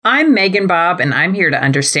I'm Megan Bob, and I'm here to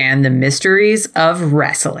understand the mysteries of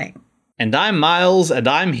wrestling. And I'm Miles, and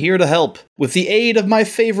I'm here to help with the aid of my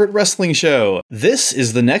favorite wrestling show. This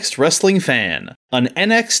is The Next Wrestling Fan, an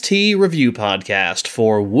NXT review podcast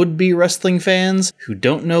for would-be wrestling fans who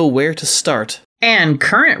don't know where to start. And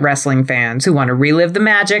current wrestling fans who want to relive the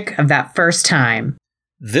magic of that first time.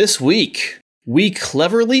 This week, we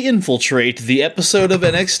cleverly infiltrate the episode of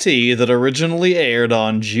NXT that originally aired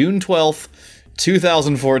on June 12th,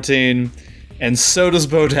 2014, and so does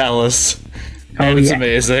Bo Dallas. And it's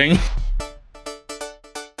amazing.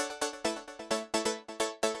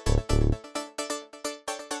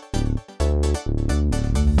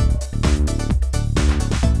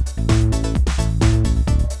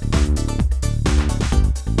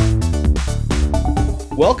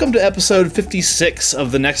 Welcome to episode 56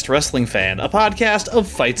 of The Next Wrestling Fan, a podcast of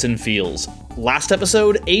fights and feels. Last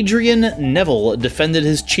episode, Adrian Neville defended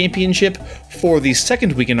his championship for the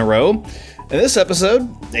second week in a row. In this episode,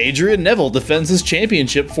 Adrian Neville defends his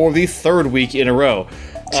championship for the third week in a row.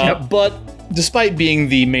 But despite being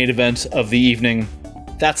the main event of the evening,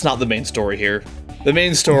 that's not the main story here. The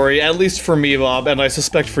main story, at least for me, Bob, and I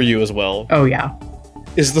suspect for you as well. Oh, yeah.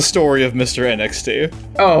 Is the story of Mr. NXT.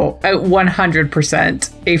 Oh,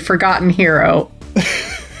 100%. A forgotten hero.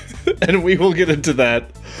 And we will get into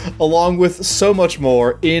that, along with so much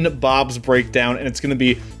more, in Bob's breakdown, and it's going to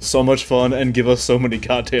be so much fun and give us so many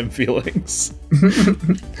goddamn feelings.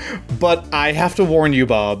 But I have to warn you,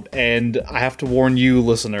 Bob, and I have to warn you,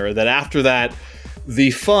 listener, that after that,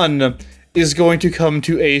 the fun is going to come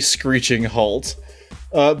to a screeching halt.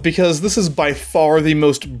 Because this is by far the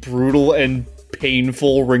most brutal and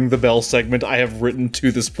painful Ring the Bell segment I have written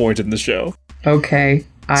to this point in the show. Okay.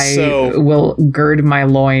 I will gird my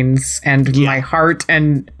loins and my heart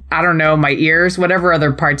and, I don't know, my ears, whatever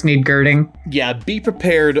other parts need girding. Yeah, be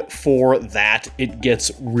prepared for that. It gets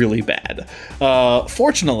really bad.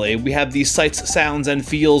 Fortunately, we have the sights, sounds, and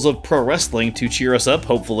feels of pro wrestling to cheer us up,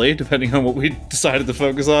 hopefully, depending on what we decided to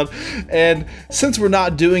focus on. And since we're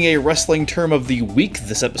not doing a wrestling term of the week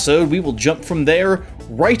this episode, we will jump from there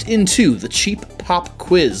right into the Cheap Pop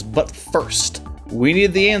quiz. But first, we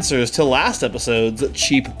need the answers to last episode's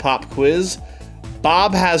Cheap Pop quiz.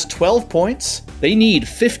 Bob has 12 points. They need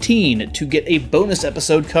 15 to get a bonus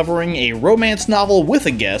episode covering a romance novel with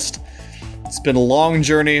a guest. It's been a long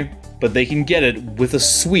journey, but they can get it with a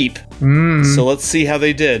sweep. So let's see how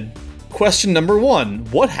they did. Question number 1.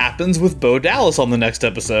 What happens with Bo Dallas on the next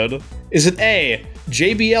episode? Is it A,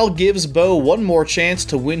 JBL gives Bo one more chance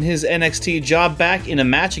to win his NXT job back in a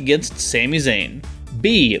match against Sami Zayn?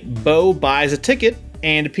 B, Bo buys a ticket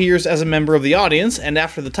and appears as a member of the audience, and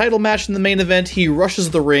after the title match in the main event, he rushes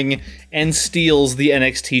the ring and steals the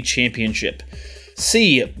NXT championship.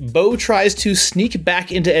 C, Bo tries to sneak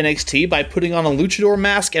back into NXT by putting on a luchador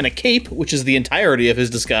mask and a cape, which is the entirety of his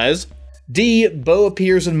disguise. D, Bo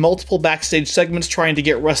appears in multiple backstage segments trying to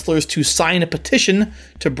get wrestlers to sign a petition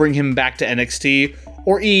to bring him back to NXT.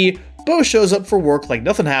 Or E, Bo shows up for work like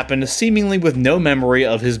nothing happened, seemingly with no memory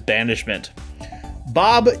of his banishment.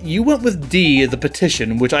 Bob, you went with D, the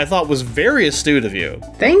petition, which I thought was very astute of you.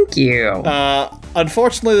 Thank you.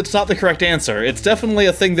 Unfortunately, that's not the correct answer. It's definitely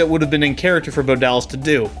a thing that would have been in character for Bo Dallas to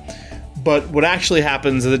do. But what actually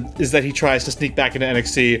happens is that he tries to sneak back into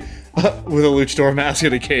NXT with a luchador mask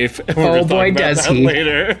and a cape. And we're going to talk about that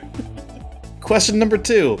later. Question number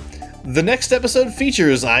 2. The next episode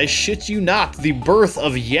features, I shit you not, the birth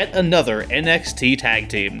of yet another NXT tag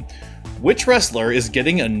team. Which wrestler is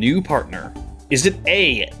getting a new partner? Is it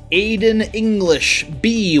A, Aiden English,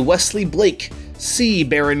 B, Wesley Blake, C,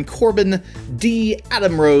 Baron Corbin, D,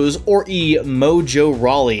 Adam Rose, or E, Mojo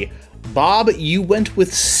Rawley? Bob, you went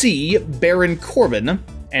with C, Baron Corbin,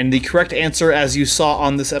 and the correct answer, as you saw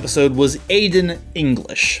on this episode, was Aiden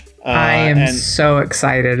English. I am so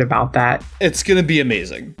excited about that. It's going to be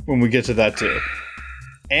amazing when we get to that too.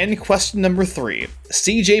 And question number 3.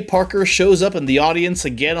 CJ Parker shows up in the audience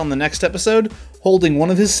again on the next episode, holding one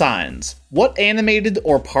of his signs. What animated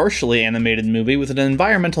or partially animated movie with an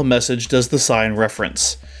environmental message does the sign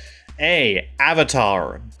reference? A,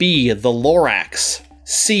 Avatar, B, The Lorax,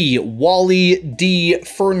 C, WALL-E, D,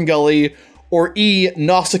 Fern Gully, or E,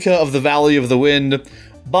 Nausicaa of the Valley of the Wind?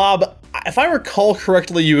 Bob, if I recall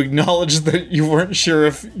correctly, you acknowledged that you weren't sure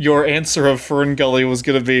if your answer of Fern Gully was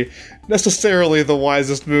going to be necessarily the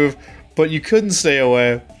wisest move, but you couldn't stay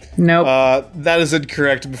away. Nope. That is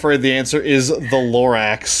incorrect. I'm afraid the answer is the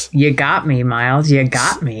Lorax. You got me, Miles. You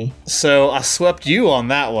got me. So I swept you on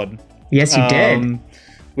that one. Yes, you did.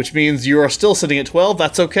 which means you are still sitting at 12.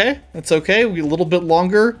 That's okay. That's okay. We a little bit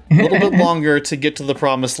longer to get to the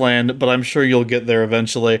promised land, but I'm sure you'll get there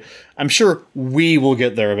eventually. I'm sure we will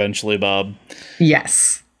get there eventually, Bob.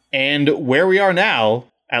 Yes. And where we are now,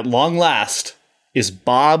 at long last, is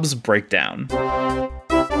Bob's Breakdown.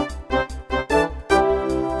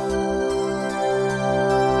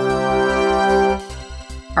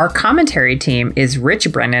 Our commentary team is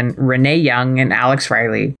Rich Brennan, Renee Young, and Alex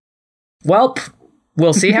Riley. Welp,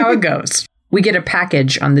 we'll see how it goes. We get a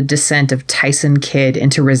package on the descent of Tyson Kidd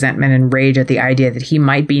into resentment and rage at the idea that he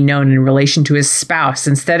might be known in relation to his spouse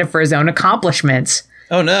instead of for his own accomplishments.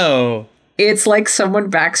 Oh no. It's like someone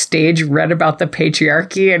backstage read about the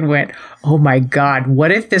patriarchy and went, oh my God,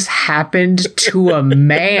 what if this happened to a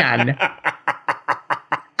man?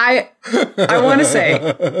 I want to say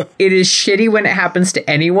it is shitty when it happens to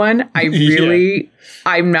anyone.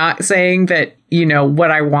 I'm not saying that, what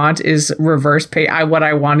I want is reverse pay. What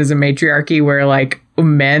I want is a matriarchy where like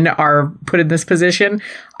men are put in this position.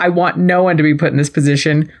 I want no one to be put in this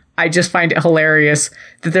position. I just find it hilarious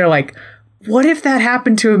that they're like, what if that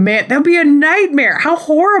happened to a man? That'd be a nightmare. How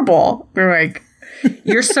horrible. They're like,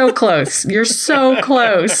 you're so close. You're so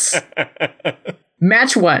close.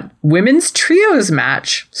 Match 1, women's trios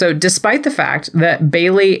match. So despite the fact that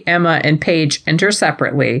Bayley, Emma, and Paige enter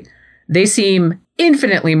separately, they seem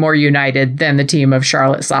infinitely more united than the team of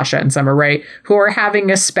Charlotte, Sasha, and Summer Rae, who are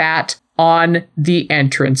having a spat on the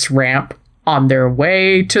entrance ramp on their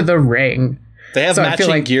way to the ring. They have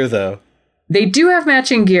matching gear, though. They do have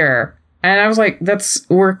matching gear. And I was like,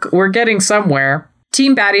 we're getting somewhere.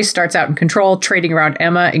 Team Baddies starts out in control, trading around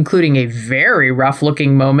Emma, including a very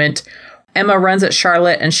rough-looking moment. Emma runs at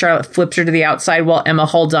Charlotte, and Charlotte flips her to the outside while Emma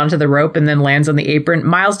holds onto the rope and then lands on the apron.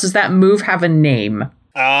 Miles, does that move have a name?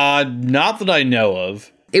 Not that I know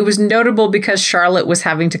of. It was notable because Charlotte was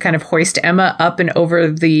having to kind of hoist Emma up and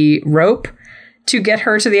over the rope to get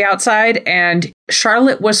her to the outside, and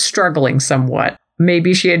Charlotte was struggling somewhat.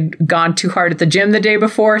 Maybe she had gone too hard at the gym the day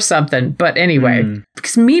before or something. But anyway,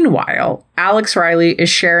 because meanwhile, Alex Riley is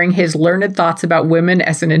sharing his learned thoughts about women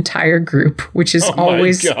as an entire group, which is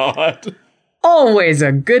always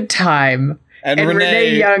a good time. And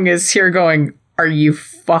Renee Young is here going, are you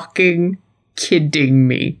fucking kidding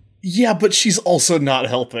me? Yeah, but she's also not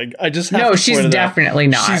helping. I just have to she's definitely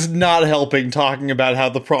not. She's not helping, talking about how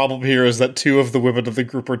the problem here is that 2 of the women of the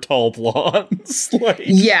group are tall blondes.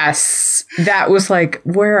 Yes. That was like,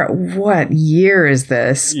 what year is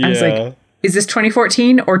this? Yeah. I was like, is this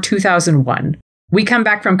 2014 or 2001? We come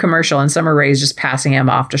back from commercial and Summer Rae is just passing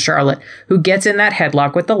Emma off to Charlotte, who gets in that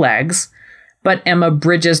headlock with the legs. But Emma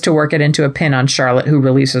bridges to work it into a pin on Charlotte, who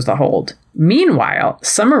releases the hold. Meanwhile,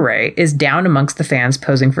 Summer Rae is down amongst the fans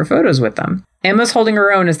posing for photos with them. Emma's holding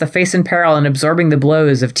her own as the face in peril and absorbing the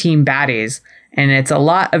blows of Team Baddies, and it's a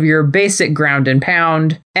lot of your basic ground and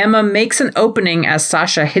pound. Emma makes an opening as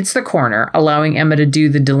Sasha hits the corner, allowing Emma to do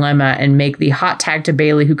the dilemma and make the hot tag to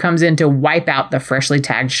Bayley, who comes in to wipe out the freshly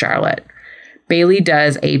tagged Charlotte. Bayley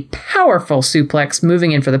does a powerful suplex,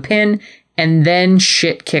 moving in for the pin, and then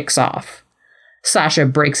shit kicks off. Sasha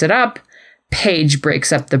breaks it up. Paige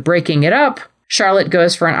breaks up the breaking it up. Charlotte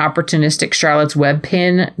goes for an opportunistic Charlotte's Web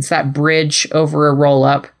pin. It's that bridge over a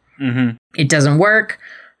roll-up. Mm-hmm. It doesn't work.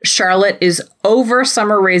 Charlotte is over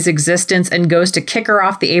Summer Rae's existence and goes to kick her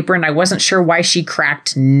off the apron. I wasn't sure why she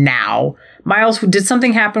cracked now. Miles, did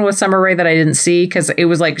something happen with Summer Rae that I didn't see? Because it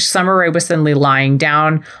was like Summer Rae was suddenly lying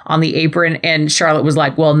down on the apron, and Charlotte was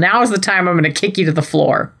like, well, now's the time I'm going to kick you to the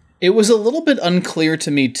floor. It was a little bit unclear to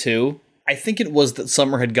me, too. I think it was that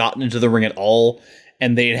Summer had gotten into the ring at all,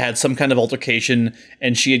 and they had some kind of altercation,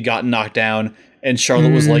 and she had gotten knocked down, and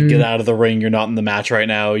Charlotte was like, get out of the ring, you're not in the match right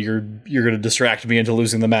now, you're going to distract me into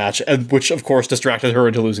losing the match, and which, of course, distracted her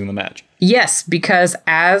into losing the match. Yes, because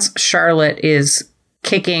as Charlotte is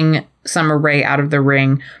kicking Summer Rae out of the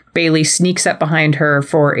ring, Bayley sneaks up behind her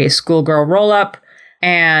for a schoolgirl roll-up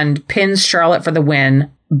and pins Charlotte for the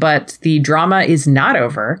win. But the drama is not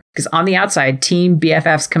over, because on the outside, Team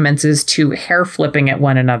BFFs commences to hair flipping at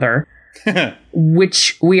one another,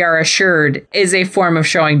 which we are assured is a form of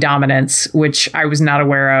showing dominance, which I was not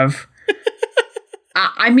aware of.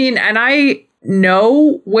 I mean, and I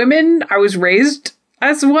know women. I was raised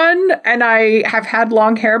as one, and I have had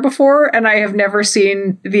long hair before, and I have never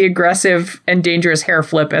seen the aggressive and dangerous hair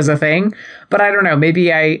flip as a thing. But I don't know.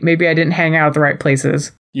 Maybe I didn't hang out at the right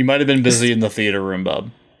places. You might have been busy in the theater room, Bob.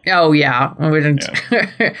 Oh, yeah.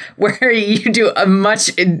 Where you do a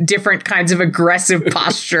much different kinds of aggressive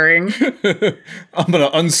posturing. I'm going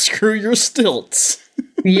to unscrew your stilts.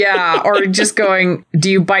 Yeah, or just going, do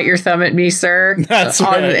you bite your thumb at me, sir? That's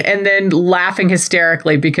right. And then laughing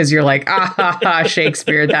hysterically because you're like, ah, ha, ha,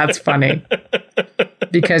 Shakespeare, that's funny.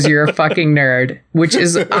 Because you're a fucking nerd. Which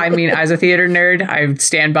is, I mean, as a theater nerd, I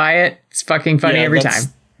stand by it. It's fucking funny every time.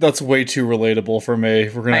 That's way too relatable for me.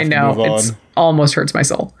 We're going to have to move on. It almost hurts my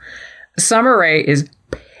soul. Summer Rae is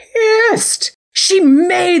pissed. She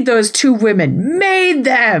made those two women. Made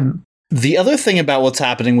them. The other thing about what's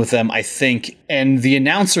happening with them, I think, and the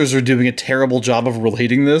announcers are doing a terrible job of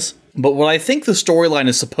relating this, but what I think the storyline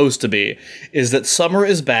is supposed to be is that Summer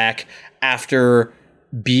is back after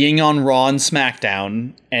being on Raw and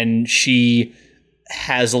SmackDown, and she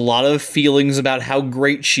has a lot of feelings about how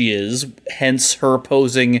great she is, hence her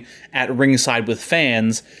posing at ringside with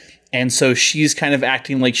fans, and so she's kind of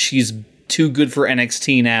acting like she's too good for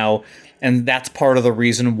NXT now, and that's part of the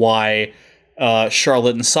reason why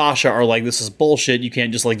Charlotte and Sasha are like, this is bullshit, you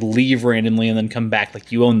can't just like leave randomly and then come back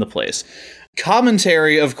like you own the place.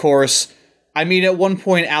 Commentary, of course, I mean, at one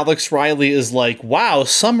point Alex Riley is like, wow,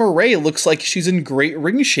 Summer Rae looks like she's in great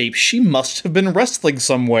ring shape. She must have been wrestling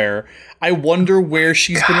somewhere. I wonder where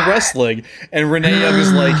she's been wrestling. And Renee Young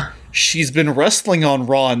is like, she's been wrestling on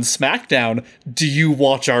Raw and SmackDown. Do you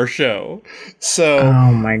watch our show? So,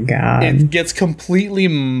 oh my God. It gets completely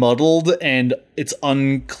muddled and it's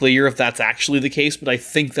unclear if that's actually the case, but I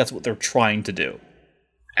think that's what they're trying to do.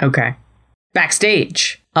 Okay.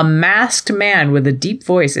 Backstage, a masked man with a deep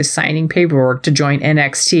voice is signing paperwork to join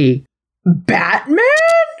NXT. Batman?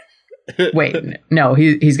 Wait, no,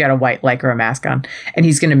 he's got a white Lycra mask on, and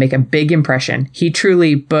he's going to make a big impression. He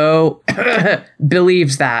truly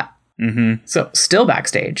believes that. Mm-hmm. So, still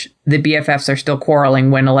backstage, the BFFs are still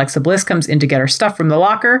quarreling when Alexa Bliss comes in to get her stuff from the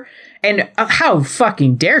locker. And how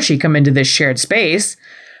fucking dare she come into this shared space?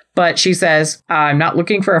 But she says, I'm not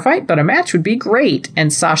looking for a fight, but a match would be great.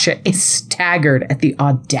 And Sasha is staggered at the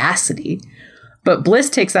audacity. But Bliss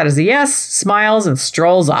takes that as a yes, smiles, and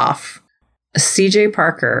strolls off. CJ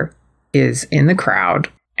Parker is in the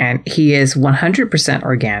crowd, and he is 100%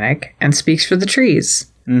 organic and speaks for the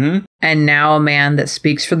trees. Mm-hmm. And now a man that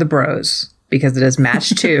speaks for the bros, because it is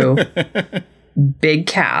match 2. Big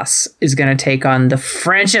Cass is going to take on the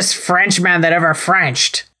Frenchest Frenchman that ever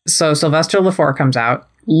Frenched. So Sylvester Lefort comes out,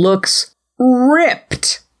 looks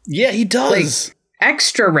ripped. Yeah, he does. Like,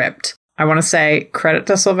 extra ripped. I want to say credit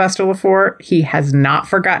to Sylvester Lefort. He has not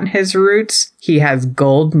forgotten his roots. He has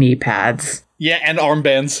gold knee pads. Yeah, and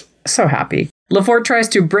armbands. So happy. Lefort tries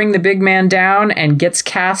to bring the big man down and gets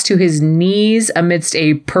Cass to his knees amidst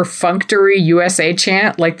a perfunctory USA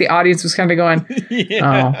chant. Like the audience was kind of going,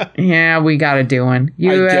 yeah. Oh, yeah, we got to do one.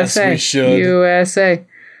 USA, I guess we should. USA.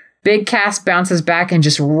 Big Cass bounces back and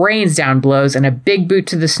just rains down blows and a big boot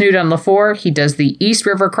to the snoot on Lefort. He does the East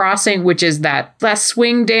River Crossing, which is that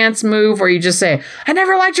swing dance move where you just say, I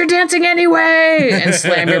never liked your dancing anyway, and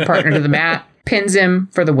slam your partner to the mat. Pins him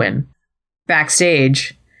for the win.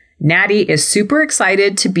 Backstage, Natty is super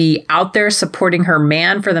excited to be out there supporting her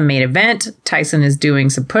man for the main event. Tyson is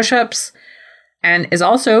doing some push-ups and is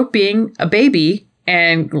also being a baby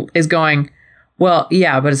and is going, well,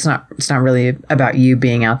 yeah, but it's not really about you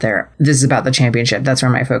being out there. This is about the championship. That's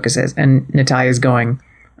where my focus is. And Natalya's going,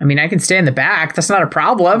 I mean, I can stay in the back. That's not a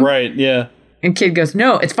problem. Right, yeah. And Kid goes,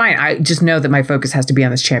 no, it's fine. I just know that my focus has to be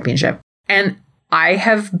on this championship. And I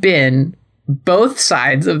have been both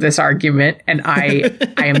sides of this argument, and I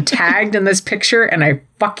am tagged in this picture, and I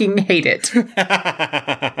fucking hate it.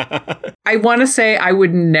 I want to say I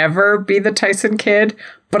would never be the Tyson Kid,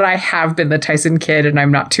 but I have been the Tyson Kid, and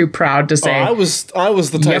I'm not too proud to say. I was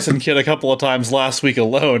the Tyson Kid a couple of times last week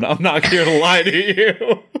alone. I'm not here to lie to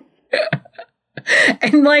you.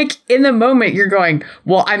 And like in the moment you're going,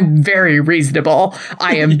 well, I'm very reasonable.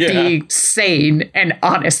 I am being sane and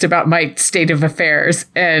honest about my state of affairs.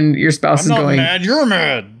 And your spouse is going, mad, you're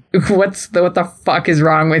mad. What the fuck is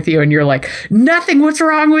wrong with you? And you're like, nothing, what's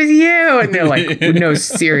wrong with you? And they're like, no,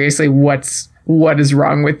 seriously, what is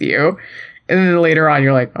wrong with you? And then later on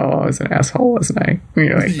you're like, oh, I was an asshole, wasn't I? And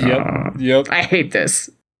you're like, yep. I hate this.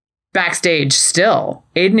 Backstage still,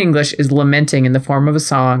 Aiden English is lamenting in the form of a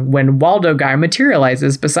song when Waldo Guy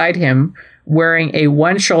materializes beside him wearing a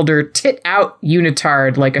one-shoulder tit-out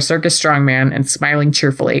unitard like a circus strongman and smiling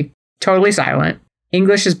cheerfully. Totally silent.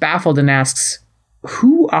 English is baffled and asks,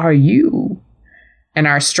 who are you? And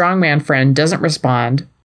our strongman friend doesn't respond,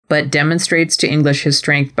 but demonstrates to English his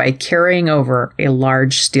strength by carrying over a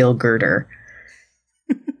large steel girder.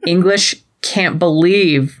 English can't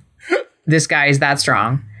believe this guy is that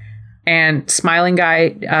strong. And smiling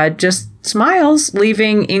guy just smiles,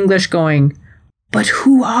 leaving English going, "But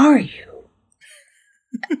who are you?"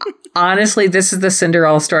 Honestly, this is the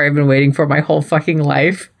Cinderella story I've been waiting for my whole fucking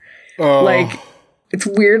life. Oh. Like, it's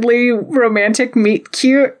weirdly romantic meet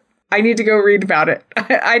cute. I need to go read about it.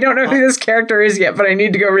 I don't know who this character is yet, but I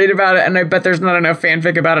need to go read about it, and I bet there's not enough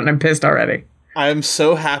fanfic about it, and I'm pissed already. I'm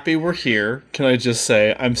so happy we're here. Can I just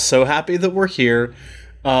say, I'm so happy that we're here.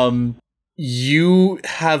 You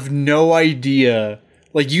have no idea.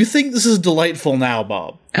 Like, you think this is delightful now,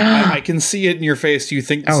 Bob. I can see it in your face. You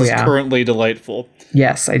think this is currently delightful.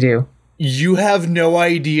 Yes, I do. You have no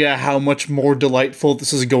idea how much more delightful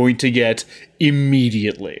this is going to get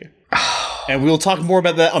immediately. And we'll talk more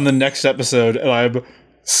about that on the next episode, and I'm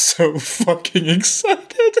so fucking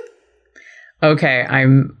excited. Okay,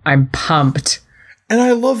 I'm pumped. And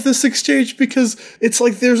I love this exchange because it's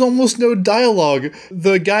like there's almost no dialogue.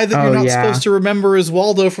 The guy that you're not supposed to remember is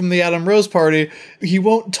Waldo from the Adam Rose party. He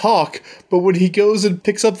won't talk, but when he goes and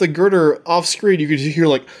picks up the girder off screen, you can just hear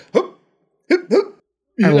like, hup, hup, hup.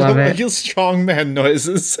 I love it. Like strongman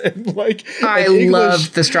noises. And like, I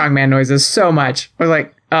love the strongman noises so much. We're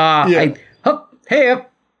like, hup, hey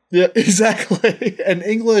up. Yeah, exactly. And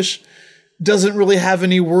English doesn't really have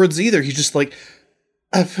any words either. He's just like,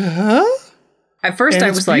 huh? At first, I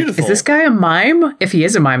was like, is this guy a mime? If he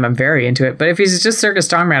is a mime, I'm very into it. But if he's just Circus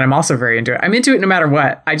Strongman, I'm also very into it. I'm into it no matter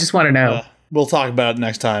what. I just want to know. We'll talk about it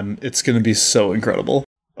next time. It's going to be so incredible.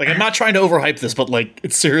 Like, I'm not trying to overhype this, but, like,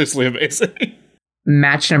 it's seriously amazing.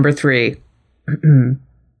 Match number 3.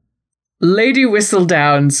 Lady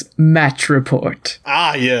Whistledown's match report.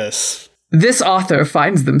 Ah, yes. This author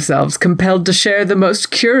finds themselves compelled to share the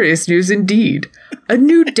most curious news indeed. A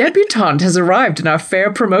new debutante has arrived in our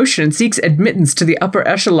fair promotion and seeks admittance to the upper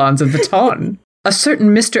echelons of the ton. A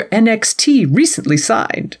certain Mr. NXT recently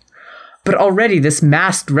signed. But already this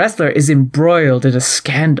masked wrestler is embroiled in a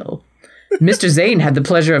scandal. Mr. Zane had the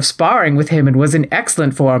pleasure of sparring with him and was in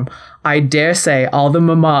excellent form. I dare say all the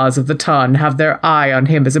mamas of the ton have their eye on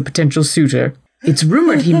him as a potential suitor. It's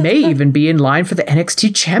rumored he may even be in line for the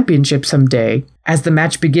NXT Championship someday. As the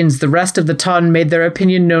match begins, the rest of the ton made their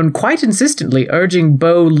opinion known quite insistently, urging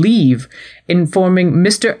Bo leave, informing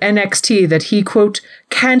Mr. NXT that he, quote,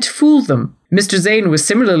 can't fool them. Mr. Zane was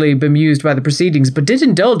similarly bemused by the proceedings, but did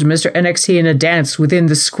indulge Mr. NXT in a dance within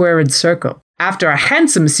the squared circle. After a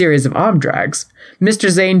handsome series of arm drags, Mr.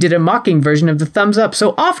 Zane did a mocking version of the thumbs up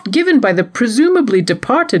so oft given by the presumably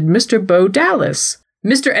departed Mr. Bo Dallas.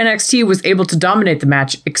 Mr. NXT was able to dominate the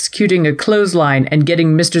match, executing a clothesline and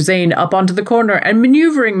getting Mr. Zane up onto the corner and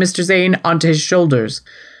maneuvering Mr. Zane onto his shoulders.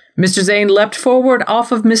 Mr. Zane leapt forward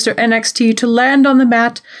off of Mr. NXT to land on the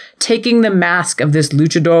mat, taking the mask of this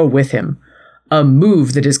luchador with him. A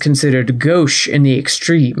move that is considered gauche in the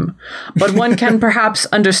extreme. But one can perhaps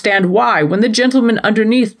understand why when the gentleman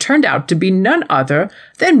underneath turned out to be none other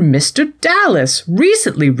than Mr. Dallas,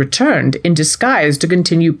 recently returned in disguise to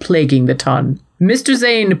continue plaguing the ton. Mr.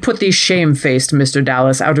 Zane put the shamefaced Mr.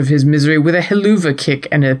 Dallas out of his misery with a Helluva kick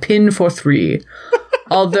and a pin for 3.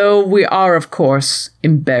 Although we are, of course,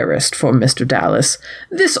 embarrassed for Mr. Dallas,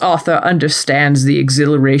 this author understands the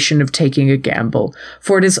exhilaration of taking a gamble,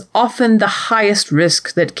 for it is often the highest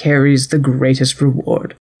risk that carries the greatest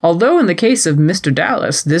reward. Although in the case of Mr.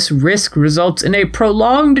 Dallas, this risk results in a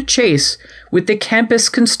prolonged chase with the campus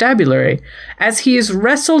constabulary, as he is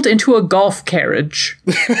wrestled into a golf carriage.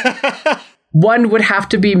 One would have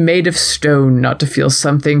to be made of stone not to feel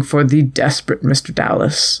something for the desperate Mr.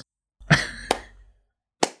 Dallas.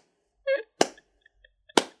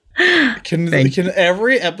 Can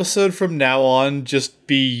every episode from now on just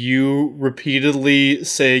be you repeatedly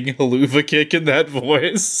saying Helluva kick in that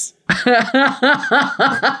voice?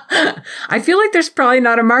 I feel like there's probably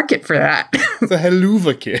not a market for that. The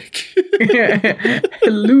Helluva kick.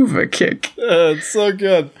 Helluva kick. It's so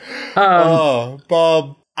good.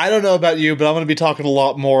 Bob, I don't know about you, but I'm going to be talking a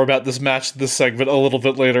lot more about this match, this segment, a little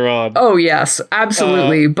bit later on. Oh, yes,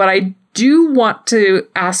 absolutely. But I do want to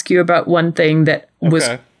ask you about one thing that was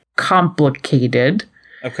complicated.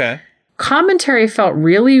 Okay. Commentary felt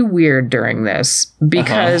really weird during this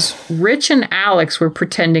because Rich and Alex were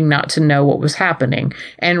pretending not to know what was happening,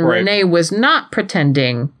 and Renee was not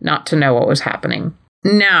pretending not to know what was happening.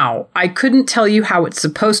 Now, I couldn't tell you how it's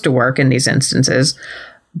supposed to work in these instances,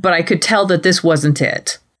 but I could tell that this wasn't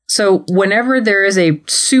it. So whenever there is a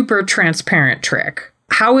super transparent trick,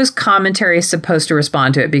 how is commentary supposed to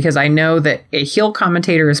respond to it? Because I know that a heel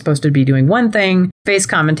commentator is supposed to be doing one thing, face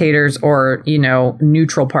commentators or,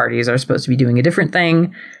 neutral parties are supposed to be doing a different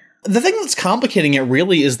thing. The thing that's complicating it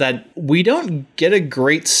really is that we don't get a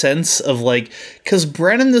great sense of because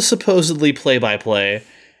Brennan is supposedly play-by-play,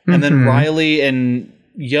 And then Riley and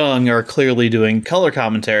Young are clearly doing color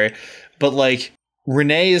commentary. But, like,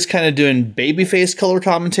 Renee is kind of doing babyface color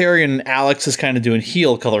commentary, and Alex is kind of doing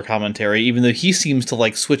heel color commentary, even though he seems to,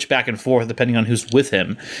 like, switch back and forth depending on who's with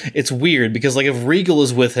him. It's weird, because, like, if Regal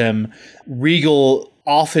is with him, Regal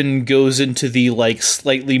often goes into the, like,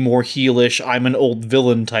 slightly more heelish, I'm an old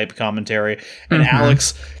villain type commentary, and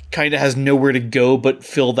Alex kind of has nowhere to go but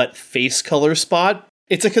fill that face color spot.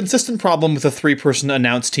 It's a consistent problem with a 3-person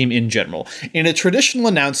announce team in general. In a traditional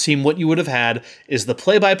announce team, what you would have had is the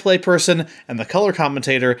play-by-play person and the color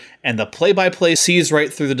commentator, and the play-by-play sees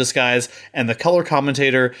right through the disguise, and the color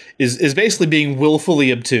commentator is basically being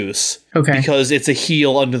willfully obtuse. Okay. Because it's a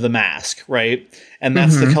heel under the mask, right? And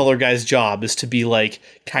that's the color guy's job, is to be, like,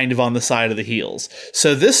 kind of on the side of the heels.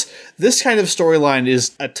 So this kind of storyline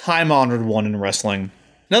is a time-honored one in wrestling.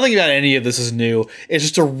 Nothing about any of this is new. It's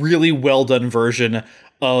just a really well-done version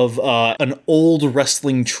of an old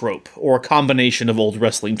wrestling trope, or a combination of old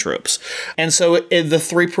wrestling tropes. And so the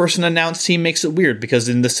 3-person announce team makes it weird, because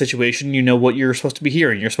in this situation, you know what you're supposed to be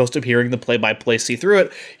hearing. You're supposed to be hearing the play-by-play see through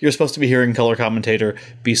it. You're supposed to be hearing color commentator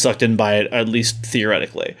be sucked in by it, at least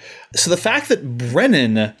theoretically. So the fact that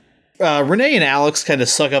Brennan... Renee and Alex kind of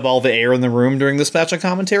suck up all the air in the room during this match on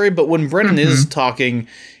commentary, but when Brennan is talking,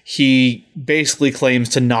 he basically claims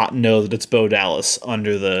to not know that it's Bo Dallas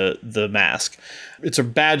under the mask. It's a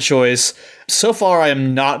bad choice. So far, I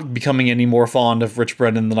am not becoming any more fond of Rich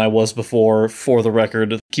Brennan than I was before, for the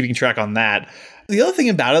record, keeping track on that. The other thing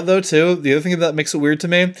about it, though, too, the other thing that makes it weird to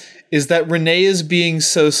me, is that Renee is being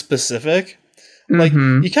so specific. Like,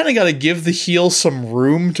 you kind of got to give the heel some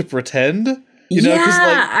room to pretend. You know,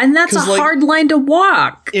 and that's a hard line to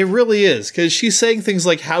walk. It really is, because she's saying things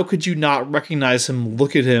like, how could you not recognize him?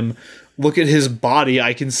 Look at him. Look at his body.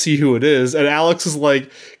 I can see who it is. And Alex is like,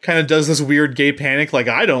 kind of does this weird gay panic, like,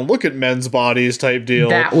 I don't look at men's bodies type deal.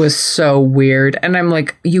 That was so weird. And I'm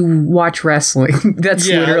like, you watch wrestling. That's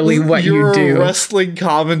literally what you do. You're a wrestling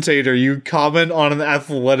commentator. You comment on an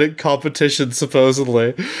athletic competition,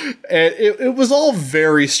 supposedly. And it was all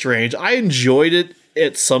very strange. I enjoyed it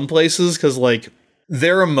at some places, because, like,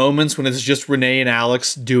 there are moments when it's just Renee and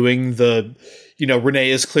Alex doing the, you know,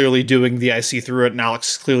 Renee is clearly doing the I see through it, and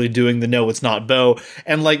Alex is clearly doing the no, it's not Bo.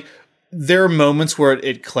 And, like, there are moments where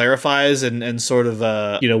it clarifies and sort of,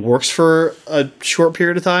 works for a short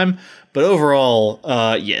period of time. But overall,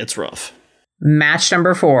 it's rough. Match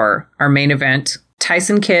number 4, our main event,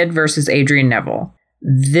 Tyson Kidd versus Adrian Neville.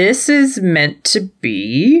 This is meant to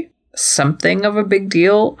be something of a big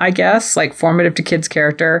deal, I guess, like formative to Kidd's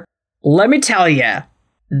character. Let me tell you,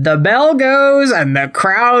 the bell goes and the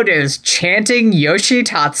crowd is chanting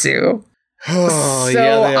Yoshitatsu. Oh, so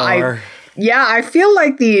yeah, they are. I feel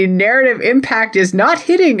like the narrative impact is not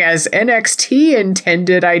hitting as NXT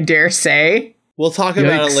intended, I dare say. We'll talk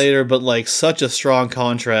about it later, but, like, such a strong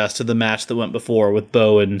contrast to the match that went before with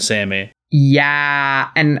Bo and Sammy.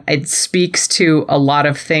 Yeah, and it speaks to a lot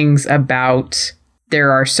of things about...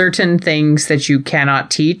 There are certain things that you cannot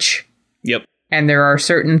teach. Yep. And there are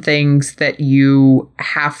certain things that you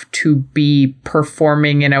have to be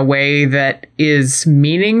performing in a way that is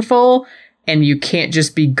meaningful, and you can't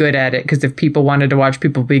just be good at it, because if people wanted to watch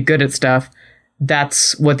people be good at stuff,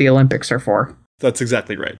 that's what the Olympics are for. That's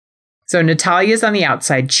exactly right. So Natalya's on the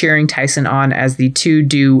outside cheering Tyson on as the two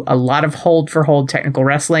do a lot of hold-for-hold technical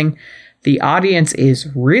wrestling. The audience is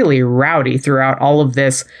really rowdy throughout all of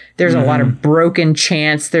this. There's a lot of broken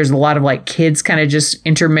chants. There's a lot of, like, kids kind of just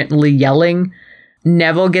intermittently yelling.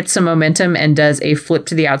 Neville gets some momentum and does a flip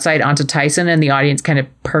to the outside onto Tyson, and the audience kind of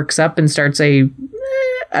perks up and starts a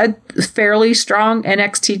fairly strong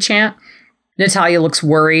NXT chant. Natalya looks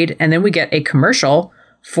worried, and then we get a commercial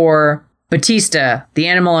for Batista, the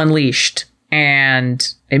Animal Unleashed. And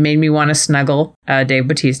it made me want to snuggle Dave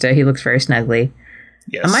Batista. He looks very snuggly.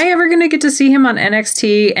 Yes. Am I ever going to get to see him on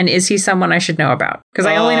NXT? And is he someone I should know about? Because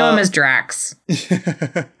I only know him as Drax.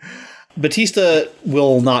 Batista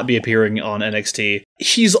will not be appearing on NXT.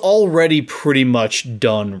 He's already pretty much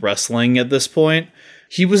done wrestling at this point.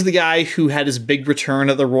 He was the guy who had his big return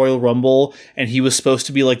at the Royal Rumble, and he was supposed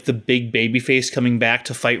to be like the big babyface coming back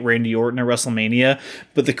to fight Randy Orton at WrestleMania,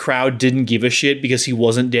 but the crowd didn't give a shit because he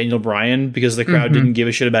wasn't Daniel Bryan, because the crowd didn't give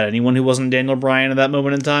a shit about anyone who wasn't Daniel Bryan at that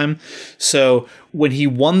moment in time. So when he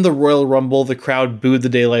won the Royal Rumble, the crowd booed the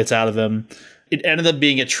daylights out of him. It ended up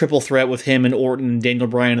being a triple threat with him and Orton and Daniel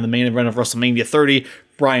Bryan in the main event of WrestleMania 30.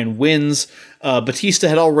 Bryan wins. Batista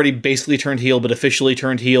had already basically turned heel, but officially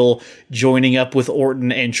turned heel, joining up with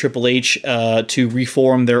Orton and Triple H to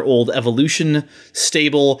reform their old Evolution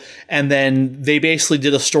stable. And then they basically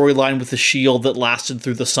did a storyline with the Shield that lasted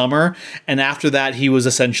through the summer. And after that, he was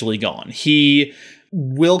essentially gone. He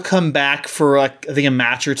will come back for, like, I think a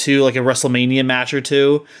match or two, like a WrestleMania match or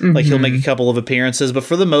two. Mm-hmm. Like, he'll make a couple of appearances. But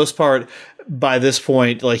for the most part, by this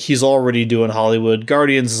point, like, he's already doing Hollywood.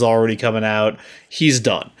 Guardians is already coming out. He's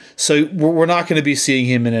done. So we're not going to be seeing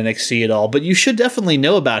him in NXT at all. But you should definitely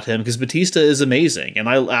know about him because Batista is amazing. And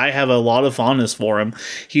I have a lot of fondness for him.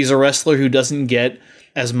 He's a wrestler who doesn't get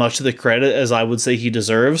as much of the credit as I would say he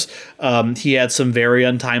deserves. He had some very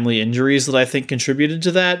untimely injuries that I think contributed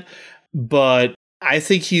to that. But I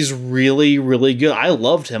think he's really, really good. I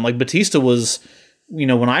loved him. Like, Batista was, you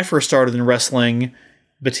know, when I first started in wrestling,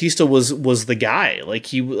 Batista was the guy.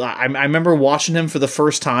 Like, I remember watching him for the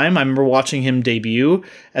first time. I remember watching him debut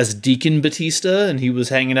as Deacon Batista, and he was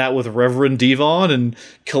hanging out with Reverend Devon and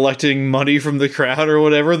collecting money from the crowd or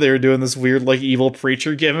whatever. They were doing this weird, like, evil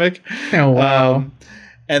preacher gimmick. Oh, wow.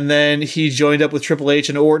 And then he joined up with Triple H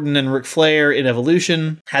and Orton and Ric Flair in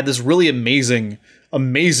Evolution, had this really amazing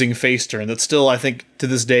face turn that still, I think, to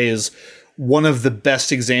this day is one of the best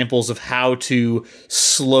examples of how to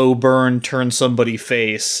slow burn turn somebody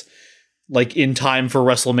face, like, in time for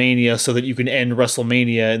WrestleMania so that you can end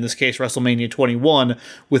WrestleMania, in this case WrestleMania 21,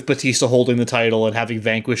 with Batista holding the title and having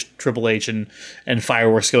vanquished Triple H and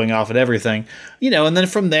fireworks going off and everything. You know, and then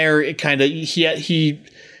from there, it kind of, he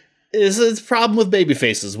is a problem with baby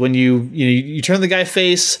faces. When you turn the guy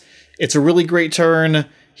face, it's a really great turn,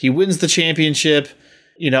 he wins the championship,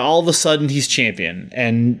 you know, all of a sudden he's champion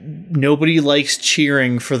and nobody likes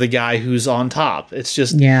cheering for the guy who's on top. It's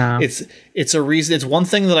just, it's a reason. It's one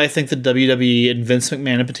thing that I think the WWE and Vince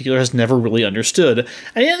McMahon in particular has never really understood.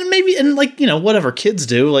 And like, you know, whatever kids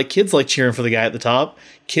do, like, kids like cheering for the guy at the top.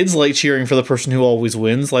 Kids like cheering for the person who always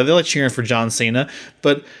wins. Like, they like cheering for John Cena.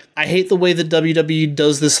 But I hate the way that WWE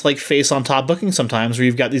does this, like, face on top booking sometimes, where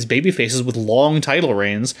you've got these baby faces with long title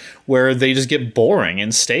reigns where they just get boring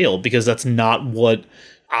and stale, because that's not what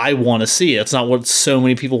I want to see. It's not what so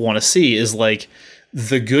many people want to see, is, like,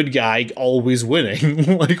 the good guy always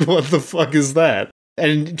winning. Like, what the fuck is that?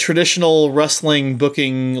 And traditional wrestling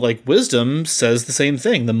booking, like, wisdom says the same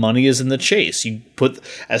thing. The money is in the chase. You put,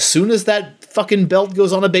 as soon as that fucking belt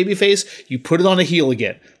goes on a babyface, you put it on a heel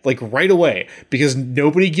again, like, right away, because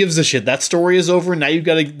nobody gives a shit. That story is over. Now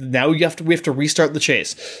we have to restart the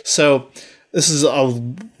chase. So this is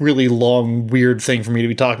a really long, weird thing for me to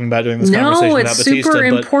be talking about during this conversation about Batista. No, it's super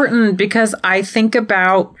important, because I think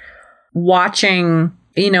about watching,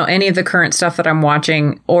 you know, any of the current stuff that I'm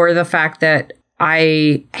watching, or the fact that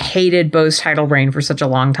I hated Bo's title reign for such a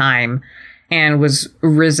long time and was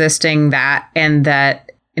resisting that, and that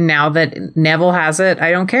now that Neville has it, I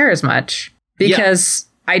don't care as much, because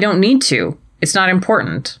I don't need to. It's not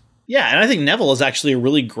important. Yeah, and I think Neville is actually a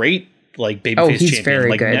really great, like, babyface he's champion. Very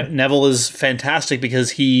like, good. Neville is fantastic because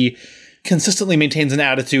he consistently maintains an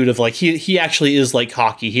attitude of, like, he actually is, like,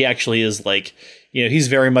 cocky. He actually is, like, you know, he's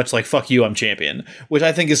very much like, fuck you, I'm champion, which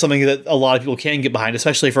I think is something that a lot of people can get behind,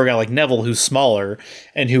 especially for a guy like Neville, who's smaller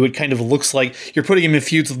and who it kind of looks like you're putting him in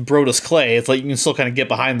feuds with Brodus Clay. It's like you can still kind of get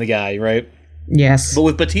behind the guy, right? Yes. But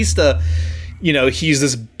with Batista, you know, he's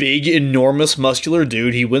this big, enormous, muscular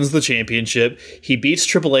dude. He wins the championship. He beats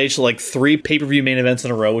Triple H like 3 pay-per-view main events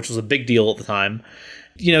in a row, which was a big deal at the time.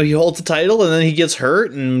 You know, he holds the title and then he gets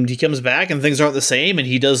hurt and he comes back and things aren't the same, and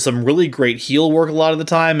he does some really great heel work a lot of the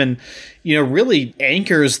time, and, you know, really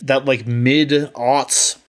anchors that, like,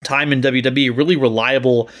 mid-aughts time in WWE, really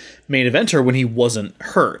reliable main eventer when he wasn't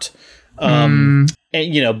hurt. And,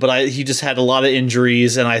 you know, but he just had a lot of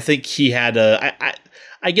injuries, and I think he had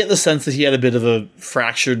I get the sense that he had a bit of a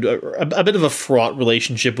fractured, a bit of a fraught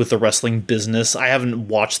relationship with the wrestling business. I haven't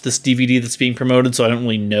watched this DVD that's being promoted, so I don't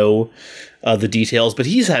really know the details. But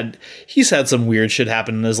he's had some weird shit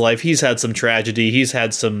happen in his life. He's had some tragedy. He's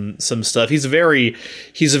had some stuff. He's a very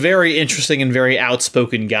interesting and very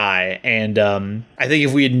outspoken guy. And I think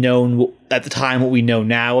if we had known at the time what we know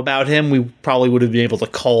now about him, we probably would have been able to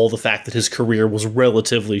call the fact that his career was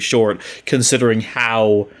relatively short, considering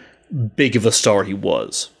how big of a star he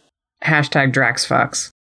was. Hashtag DraxFucks.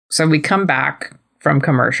 So we come back from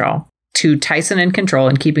commercial to Tyson in control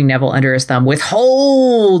and keeping Neville under his thumb with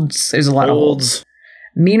holds. There's a lot of holds.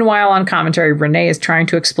 Meanwhile, on commentary, Renee is trying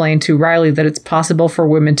to explain to Riley that it's possible for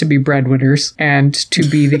women to be breadwinners and to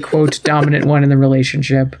be the, quote, dominant one in the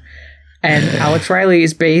relationship. And Alex Riley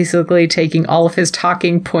is basically taking all of his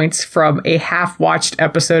talking points from a half-watched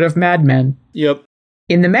episode of Mad Men. Yep.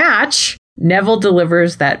 In the match, Neville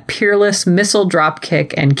delivers that peerless missile drop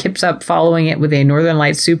kick and Kip's up following it with a Northern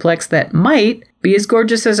Lights suplex that might be as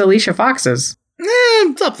gorgeous as Alicia Fox's.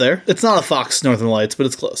 It's up there. It's not a Fox Northern Lights, but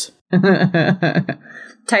it's close.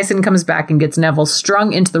 Tyson comes back and gets Neville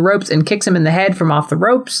strung into the ropes and kicks him in the head from off the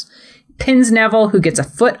ropes. pins Neville, who gets a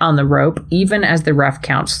foot on the rope, even as the ref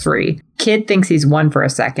counts 3. Kid thinks he's won for a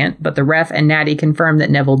second, but the ref and Natty confirm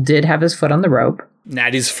that Neville did have his foot on the rope.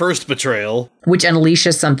 Natty's first betrayal. Which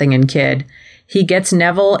unleashes something in Kid. He gets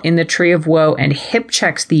Neville in the Tree of Woe and hip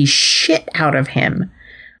checks the shit out of him.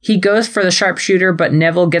 He goes for the sharpshooter, but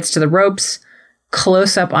Neville gets to the ropes.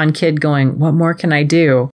 Close up on Kid going, what more can I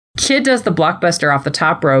do? Kid does the blockbuster off the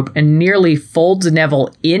top rope and nearly folds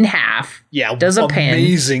Neville in half. Yeah, does a pin.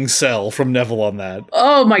 Amazing sell from Neville on that.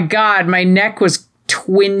 Oh my God, my neck was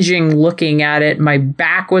twinging looking at it. My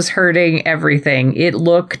back was hurting, everything. It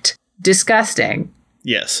looked disgusting.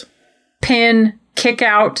 Yes. Pin, kick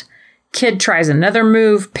out. Kid tries another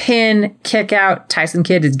move. Pin, kick out. Tyson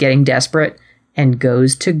Kidd is getting desperate and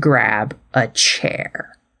goes to grab a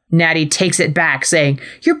chair. Natty takes it back, saying,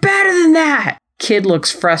 "You're better than that." Kid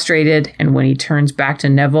looks frustrated, and when he turns back to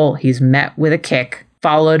Neville, he's met with a kick,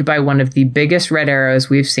 followed by one of the biggest red arrows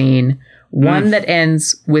we've seen, one that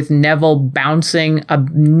ends with Neville bouncing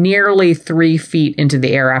nearly 3 feet into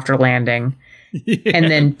the air after landing, and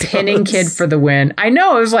then pinning Kid for the win. I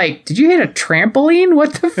know, I was like, did you hit a trampoline?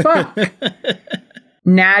 What the fuck?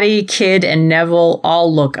 Natty, Kid, and Neville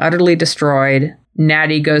all look utterly destroyed.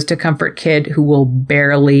 Natty goes to comfort Kid, who will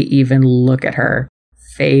barely even look at her.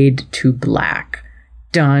 Fade to black.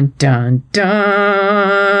 Dun, dun,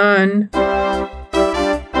 dun.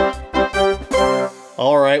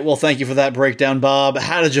 All right. Well, thank you for that breakdown, Bob.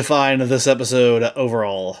 How did you find this episode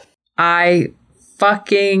overall? I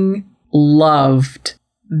fucking loved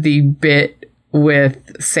the bit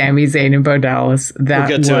with Sami Zayn and Bo Dallas. That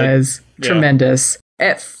was tremendous.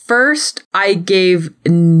 At first, I gave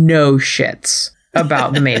no shits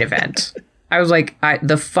about the main event. I was like,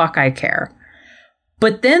 the fuck I care.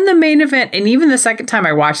 But then the main event, and even the second time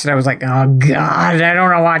I watched it, I was like, oh God, I don't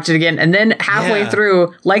want to watch it again. And then halfway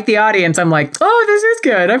through, like the audience, I'm like, oh, this is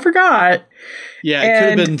good. I forgot. Yeah,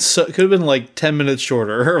 it could have been like 10 minutes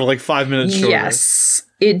shorter or like 5 minutes shorter. Yes.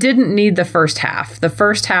 It didn't need the first half. The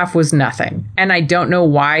first half was nothing. And I don't know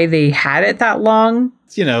why they had it that long.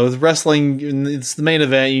 You know, with wrestling, it's the main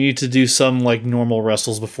event. You need to do some like normal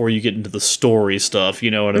wrestles before you get into the story stuff.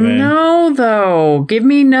 You know what I mean? No, though. Give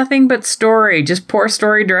me nothing but story. Just pour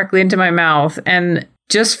story directly into my mouth and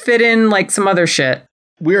just fit in like some other shit.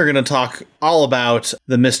 We are going to talk all about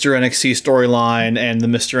the Mr. NXT storyline and the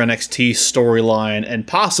Mr. NXT storyline and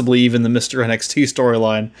possibly even the Mr. NXT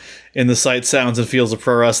storyline in the Sights, Sounds, and Feels of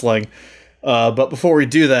Pro Wrestling. But before we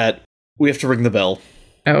do that, we have to ring the bell.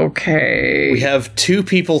 Okay. We have 2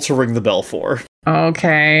 people to ring the bell for.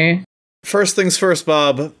 Okay. First things first,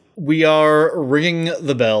 Bob. We are ringing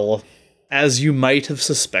the bell, as you might have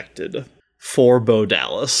suspected, for Bo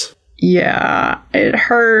Dallas. Yeah, it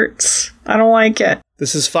hurts. I don't like it.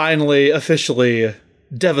 This is finally, officially,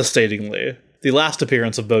 devastatingly, the last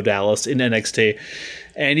appearance of Bo Dallas in NXT.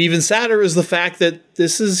 And even sadder is the fact that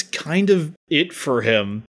this is kind of it for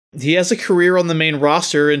him. He has a career on the main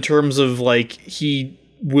roster in terms of, like, he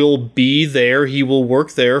will be there, he will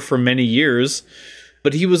work there for many years,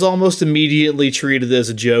 but he was almost immediately treated as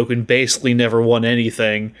a joke and basically never won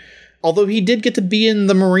anything. Although he did get to be in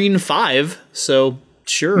the Marine 5, so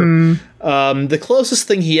sure. The closest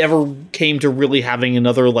thing he ever came to really having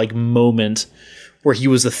another, like, moment where he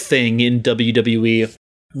was a thing in WWE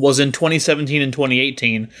was in 2017 and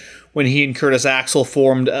 2018, when he and Curtis Axel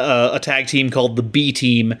formed a tag team called the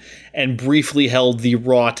B-Team and briefly held the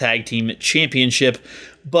Raw Tag Team Championship,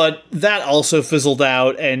 but that also fizzled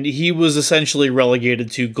out, and he was essentially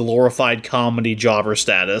relegated to glorified comedy jobber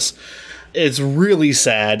status. It's really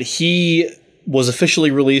sad. He was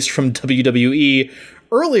officially released from WWE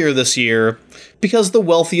earlier this year because the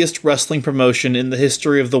wealthiest wrestling promotion in the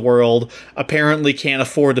history of the world apparently can't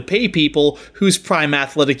afford to pay people whose prime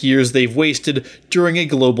athletic years they've wasted during a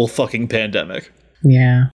global fucking pandemic.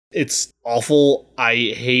 Yeah. It's awful. I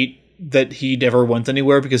hate that he never went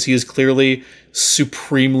anywhere because he is clearly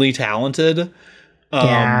supremely talented.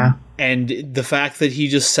 Yeah. And the fact that he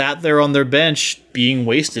just sat there on their bench being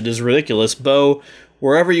wasted is ridiculous. Bo,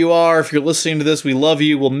 wherever you are, if you're listening to this, we love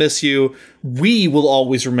you, we'll miss you. We will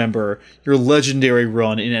always remember your legendary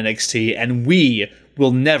run in NXT, and we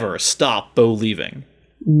will never stop Bo leaving.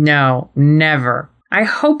 No, never. I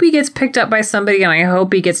hope he gets picked up by somebody, and I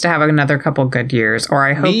hope he gets to have another couple good years, or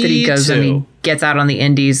I hope that he goes and he gets out on the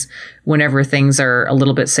indies whenever things are a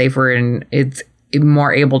little bit safer and it's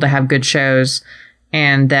more able to have good shows,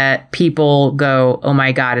 and that people go, oh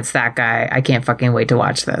my God, it's that guy. I can't fucking wait to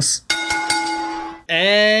watch this.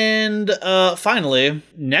 And finally,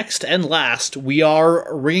 next and last, we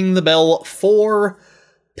are ringing the bell for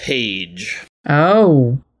Paige.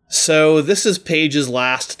 Oh. So this is Paige's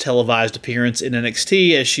last televised appearance in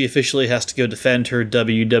NXT, as she officially has to go defend her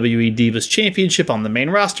WWE Divas Championship on the main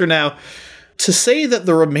roster now. To say that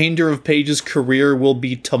the remainder of Paige's career will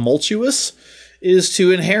be tumultuous is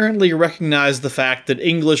to inherently recognize the fact that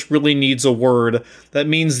English really needs a word that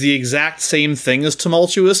means the exact same thing as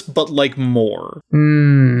tumultuous, but like more.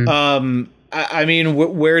 I mean,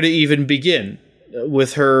 where to even begin?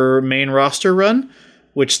 With her main roster run,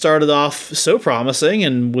 which started off so promising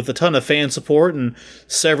and with a ton of fan support and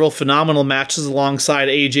several phenomenal matches alongside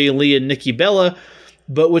AJ Lee and Nikki Bella,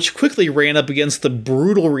 but which quickly ran up against the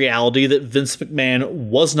brutal reality that Vince McMahon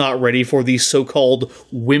was not ready for the so-called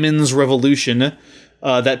women's revolution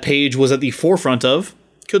that Paige was at the forefront of.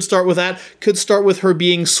 Could start with that. Could start with her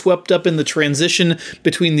being swept up in the transition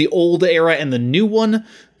between the old era and the new one,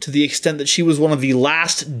 to the extent that she was one of the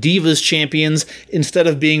last Divas champions instead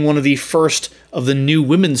of being one of the first of the new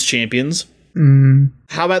women's champions.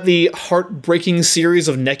 How about the heartbreaking series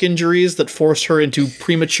of neck injuries that forced her into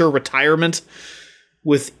premature retirement,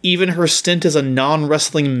 with even her stint as a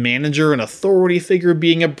non-wrestling manager and authority figure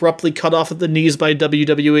being abruptly cut off at the knees by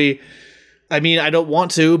WWE? I mean, I don't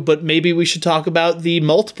want to, but maybe we should talk about the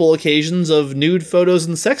multiple occasions of nude photos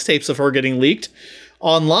and sex tapes of her getting leaked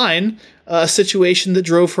online, a situation that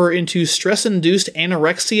drove her into stress-induced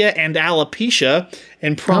anorexia and alopecia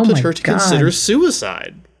and prompted her to consider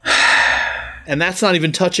suicide. And that's not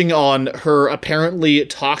even touching on her apparently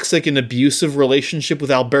toxic and abusive relationship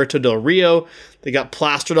with Alberto Del Rio. They got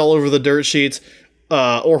plastered all over the dirt sheets.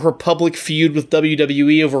 Or her public feud with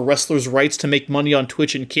WWE over wrestlers' rights to make money on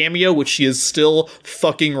Twitch and Cameo, which she is still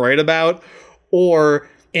fucking right about. Or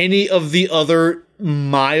any of the other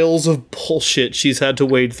miles of bullshit she's had to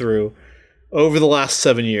wade through over the last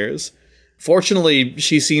 7 years. Fortunately,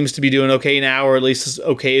 she seems to be doing okay now, or at least as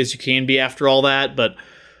okay as you can be after all that, but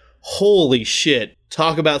holy shit.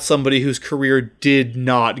 Talk about somebody whose career did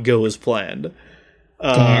not go as planned.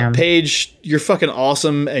 Paige, you're fucking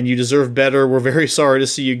awesome and you deserve better. We're very sorry to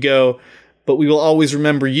see you go, but we will always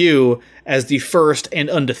remember you as the first and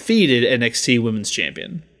undefeated NXT Women's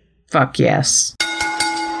Champion. Fuck yes.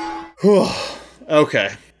 Okay,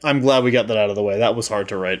 I'm glad we got that out of the way. That was hard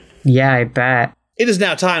to write. Yeah, I bet. It is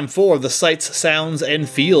now time for the sights, sounds, and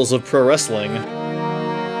feels of pro wrestling.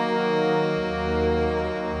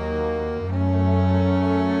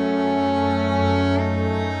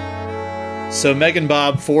 So, Megan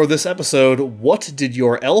Bob, for this episode, what did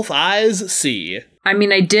your elf eyes see? I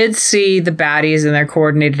mean, I did see the baddies in their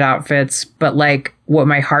coordinated outfits, but like what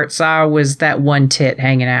my heart saw was that one tit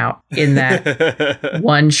hanging out in that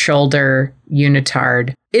one shoulder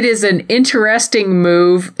unitard. It is an interesting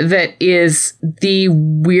move that is the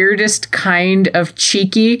weirdest kind of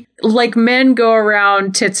cheeky. Like, men go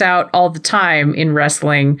around tits out all the time in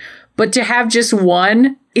wrestling, but to have just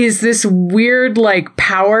one is this weird, like,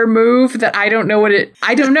 power move that I don't know.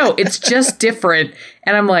 It's just different.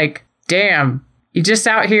 And I'm like, damn, you're just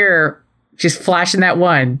out here just flashing that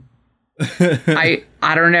one. I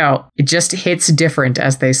don't know. It just hits different,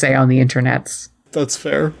 as they say on the internets. That's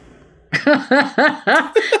fair.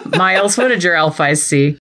 Miles, what did your elf eyes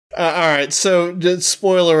see? All right, so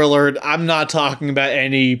spoiler alert, I'm not talking about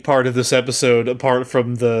any part of this episode apart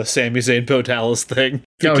from the Sami Zayn Bo Dallas thing.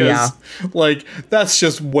 Because, like, that's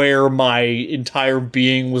just where my entire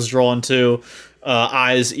being was drawn to.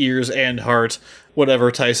 Eyes, ears, and heart.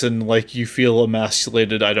 Whatever, Tyson, like, you feel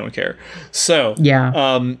emasculated, I don't care. So,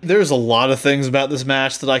 there's a lot of things about this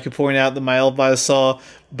match that I could point out that my elf eyes saw,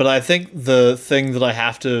 but I think the thing that I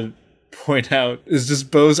have to point out is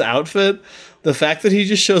just Bo's outfit. The fact that he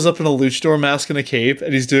just shows up in a luchador mask and a cape,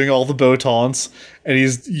 and he's doing all the Bo taunts, and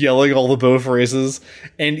he's yelling all the Bo phrases,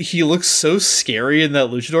 and he looks so scary in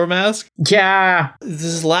that luchador mask. Yeah. This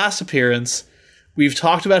is his last appearance. We've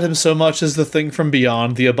talked about him so much as the thing from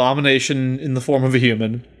beyond, the abomination in the form of a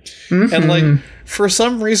human. Mm-hmm. And, like, for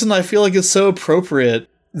some reason, I feel like it's so appropriate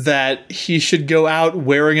that he should go out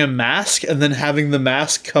wearing a mask and then having the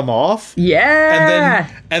mask come off. Yeah.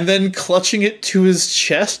 And then clutching it to his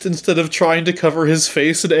chest instead of trying to cover his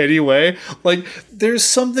face in any way. Like, there's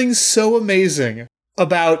something so amazing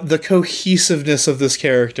about the cohesiveness of this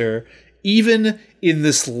character, even in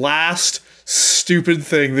this last stupid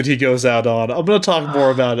thing that he goes out on. I'm going to talk more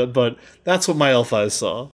about it, but that's what my elf eyes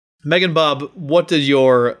saw. Megan Bob, what did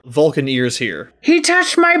your Vulcan ears hear? He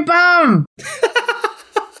touched my bum!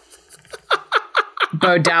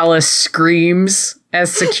 Bo Dallas screams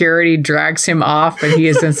as security drags him off and he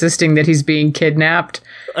is insisting that he's being kidnapped.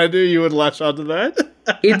 I knew you would latch onto that.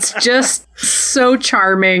 It's just so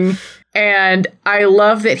charming. And I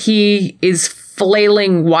love that he is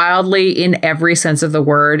flailing wildly in every sense of the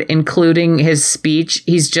word, including his speech.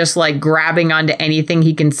 He's just like grabbing onto anything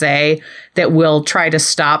he can say that will try to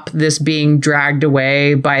stop this being dragged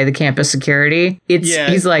away by the campus security.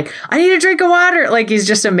 He's like, I need a drink of water. Like, he's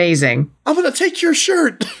just amazing. I'm going to take your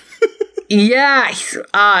shirt. Yeah.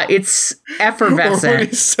 It's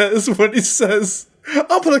effervescent. Or when he says,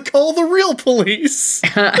 I'm going to call the real police.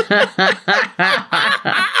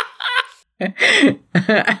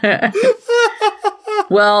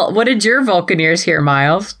 Well, what did your Vulcaneers hear,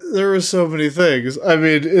 Miles? There were so many things. I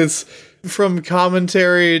mean, it's from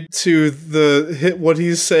commentary to what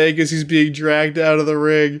he's saying as he's being dragged out of the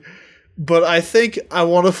ring. But I think I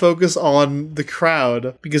want to focus on the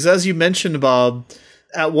crowd, because as you mentioned, Bob,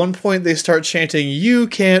 at one point they start chanting, "You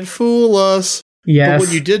can't fool us." Yes. But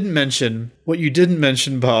what you didn't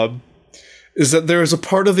mention, Bob, is that there is a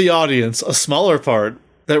part of the audience, a smaller part,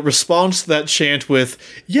 that responds to that chant with,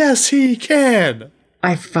 "Yes, he can."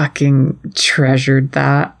 I fucking treasured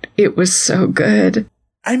that. It was so good.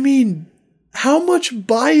 I mean, how much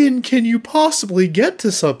buy-in can you possibly get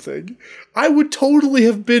to something? I would totally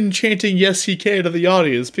have been chanting "Yes, he can" to the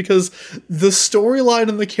audience, because the storyline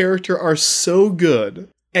and the character are so good,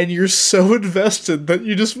 and you're so invested that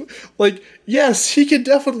you just, like, yes, he can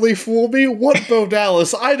definitely fool me. What Bo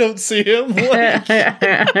Dallas? I don't see him. Like,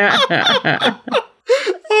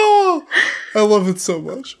 oh, I love it so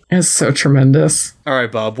much. It's so tremendous. All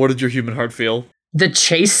right, Bob, what did your human heart feel? The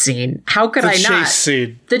chase scene. How could I not? The chase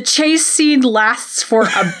scene. The chase scene lasts for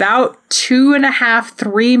about 2.5,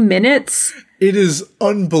 3 minutes. It is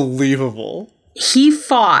unbelievable. He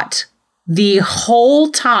fought the whole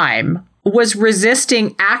time, was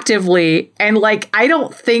resisting actively, and like, I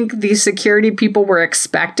don't think the security people were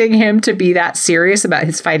expecting him to be that serious about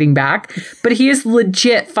his fighting back, but he is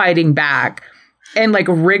legit fighting back and like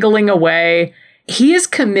wriggling away. He is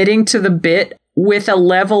committing to the bit with a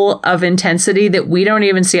level of intensity that we don't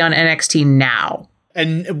even see on NXT now.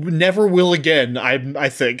 And never will again, I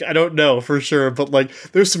think. I don't know for sure, but like,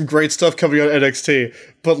 there's some great stuff coming on NXT,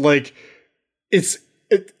 but like,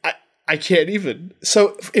 I can't even.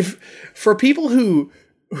 So if for people who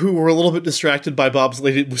were a little bit distracted by Bob's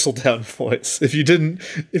Lady Whistledown voice, if you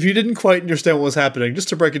didn't quite understand what was happening, just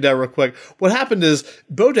to break it down real quick, what happened is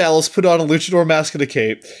Bo Dallas put on a luchador mask and a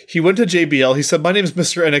cape. He went to JBL. He said, "My name is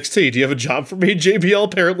Mr. NXT. Do you have a job for me?" JBL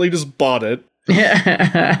apparently just bought it.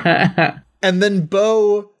 And then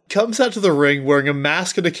Bo comes out to the ring wearing a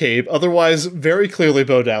mask and a cape, otherwise very clearly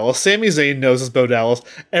Bo Dallas. Sami Zayn knows it's Bo Dallas.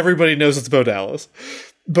 Everybody knows it's Bo Dallas.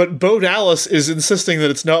 But Bo Dallas is insisting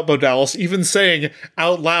that it's not Bo Dallas, even saying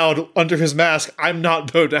out loud under his mask, "I'm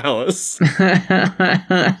not Bo Dallas."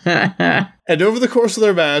 And over the course of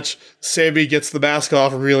their match, Sami gets the mask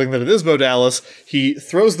off, revealing that it is Bo Dallas. He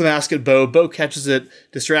throws the mask at Bo. Bo catches it,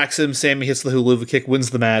 distracts him. Sami hits the hula kick,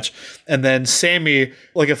 wins the match. And then Sami,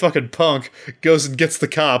 like a fucking punk, goes and gets the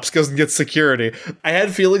cops, goes and gets security. I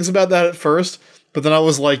had feelings about that at first, but then I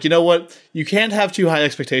was like, you know what? You can't have too high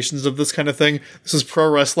expectations of this kind of thing. This is pro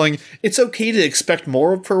wrestling. It's okay to expect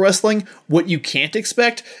more of pro wrestling. What you can't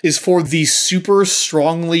expect is for the super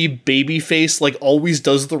strongly babyface, like always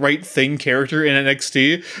does the right thing character in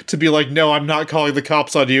NXT to be like, "No, I'm not calling the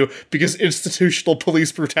cops on you because institutional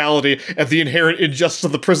police brutality and the inherent injustice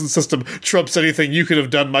of the prison system trumps anything you could have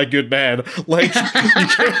done, my good man." Like, you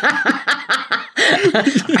can't.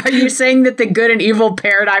 Are you saying that the good and evil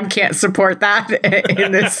paradigm can't support that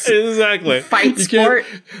in this exactly fight sport?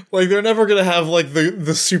 Like, they're never gonna have like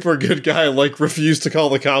the super good guy like refuse to call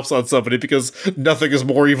the cops on somebody because nothing is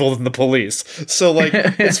more evil than the police. So like,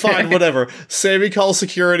 it's fine, whatever. Sami calls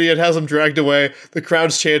security and has him dragged away. The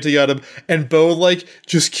crowd's chanting at him, and Bo like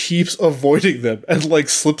just keeps avoiding them and like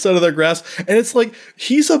slips out of their grasp. And it's like,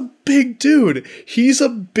 he's a big dude. He's a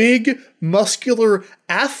big muscular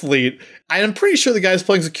athlete. I'm pretty sure the guys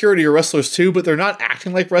playing security are wrestlers too, but they're not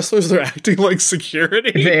acting like wrestlers. They're acting like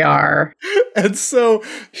security. They are. And so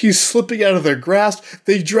he's slipping out of their grasp.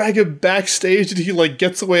 They drag him backstage and he like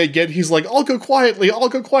gets away again. He's like, I'll go quietly.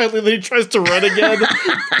 Then he tries to run again.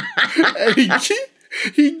 And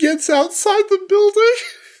he gets outside the building.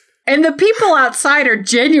 And the people outside are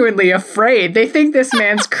genuinely afraid. They think this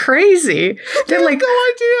man's crazy. They're like,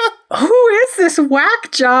 no idea. Who is this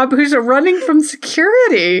whack job who's running from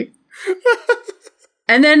security?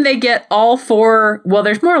 And then they get all 4, well,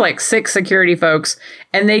 there's more like 6 security folks,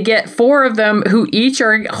 and they get 4 of them who each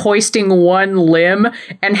are hoisting one limb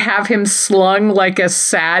and have him slung like a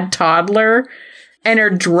sad toddler and are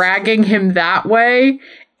dragging him that way.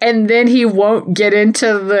 And then he won't get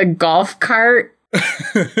into the golf cart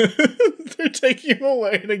They're taking him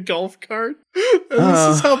away in a golf cart. And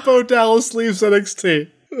this is how Bo Dallas leaves NXT.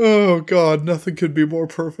 Oh, God, nothing could be more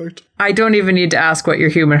perfect. I don't even need to ask what your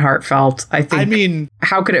human heart felt. I mean,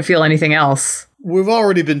 how could it feel anything else? We've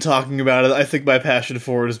already been talking about it. I think my passion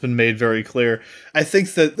for it has been made very clear. I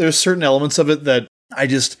think that there's certain elements of it that I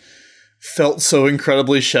just felt so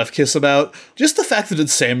incredibly chef kiss about. Just the fact that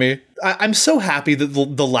it's Sammy. I'm so happy that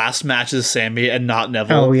the last match is Sammy and not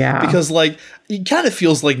Neville. Oh, yeah. Because, like, it kind of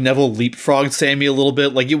feels like Neville leapfrogged Sammy a little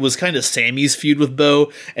bit. Like, it was kind of Sammy's feud with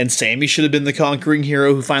Bo, and Sammy should have been the conquering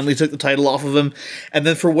hero who finally took the title off of him. And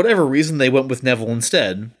then for whatever reason, they went with Neville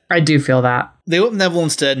instead. I do feel that. They went with Neville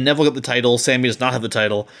instead. Neville got the title. Sammy does not have the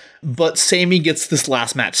title. But Sammy gets this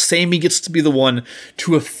last match. Sammy gets to be the one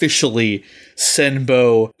to officially send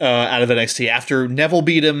Bo out of NXT. After Neville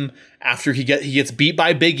beat him, after he gets beat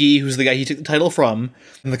by Big E, who's the guy he took the title from.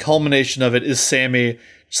 And the culmination of it is Sammy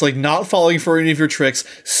just like not falling for any of your tricks.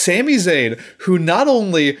 Sami Zayn, who not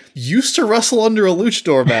only used to wrestle under a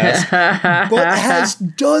luchador mask, but has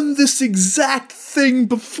done this exact thing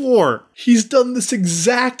before. He's done this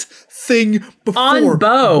exact thing before. On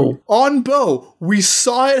Bo. On Bo. We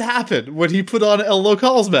saw it happen when he put on El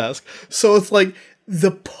Local's mask. So it's like,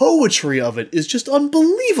 the poetry of it is just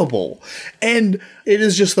unbelievable. And it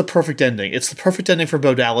is just the perfect ending. It's the perfect ending for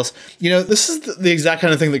Bo Dallas. You know, this is the exact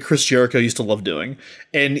kind of thing that Chris Jericho used to love doing.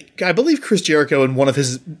 And I believe Chris Jericho, in one of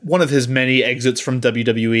his many exits from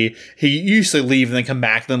WWE, he used to leave and then come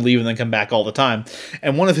back, then leave and then come back all the time.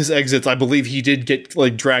 And one of his exits, I believe he did get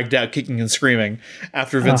like dragged out kicking and screaming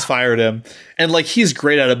after Vince fired him. And like, he's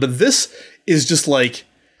great at it. But this is just like,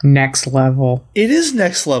 next level. It is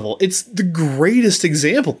next level. It's the greatest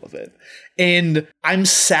example of it. And I'm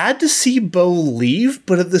sad to see Bo leave,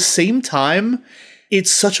 but at the same time, it's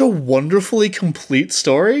such a wonderfully complete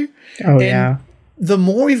story. Oh, and yeah. The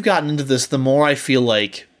more we've gotten into this, the more I feel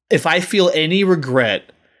like if I feel any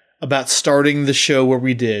regret about starting the show where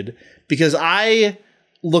we did, because I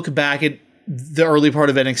look back at the early part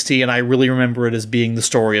of NXT, and I really remember it as being the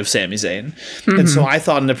story of Sami Zayn. Mm-hmm. And so I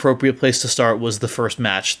thought an appropriate place to start was the first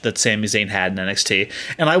match that Sami Zayn had in NXT.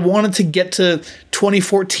 And I wanted to get to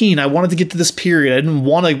 2014. I wanted to get to this period. I didn't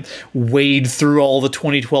want to wade through all the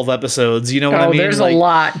 2012 episodes. You know what I mean? There's a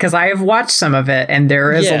lot, because I have watched some of it, and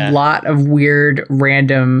there is a lot of weird,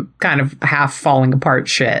 random, kind of half falling apart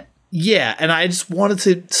shit. Yeah, and I just wanted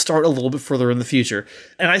to start a little bit further in the future.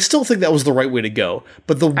 And I still think that was the right way to go.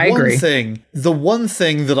 But the one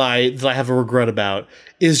thing that I have a regret about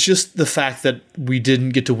is just the fact that we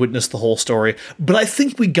didn't get to witness the whole story. But I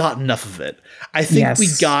think we got enough of it. I think we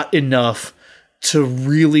got enough to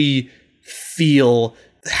really feel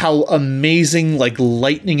how amazing, like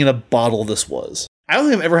lightning in a bottle this was. I don't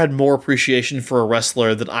think I've ever had more appreciation for a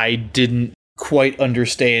wrestler that I didn't quite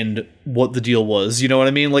understand what the deal was. You know what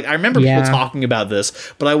I mean? Like, I remember people talking about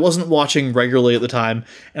this, but I wasn't watching regularly at the time,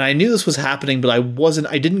 and I knew this was happening, but I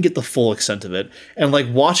didn't get the full extent of it. And like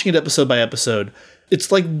watching it episode by episode,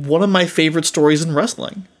 it's like one of my favorite stories in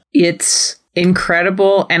wrestling. It's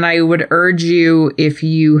incredible, and I would urge you, if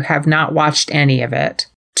you have not watched any of it,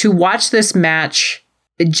 to watch this match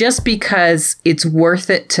just because it's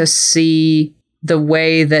worth it to see the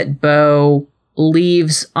way that Bo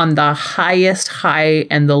leaves on the highest high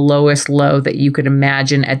and the lowest low that you could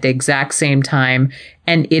imagine at the exact same time.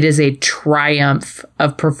 And it is a triumph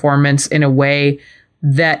of performance in a way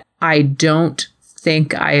that I don't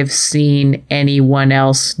think I have seen anyone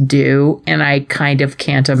else do. And I kind of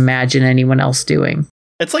can't imagine anyone else doing.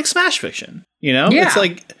 It's like Smash Fiction, you know? Yeah. It's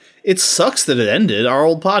like, it sucks that it ended, our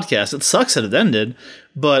old podcast. It sucks that it ended,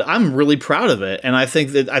 but I'm really proud of it. And I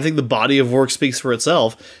think the body of work speaks for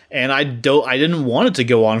itself. And I didn't want it to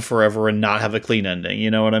go on forever and not have a clean ending.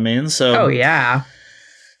 You know what I mean? So, this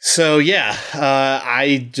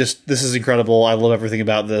is incredible. I love everything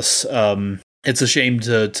about this. It's a shame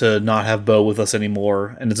to not have Bo with us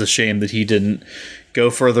anymore. And it's a shame that he didn't go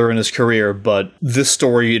further in his career, but this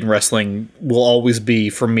story in wrestling will always be,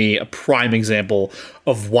 for me, a prime example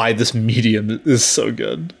of why this medium is so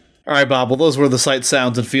good. All right, Bob, well, those were the sights,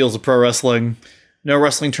 sounds, and feels of pro wrestling. No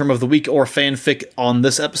wrestling term of the week or fanfic on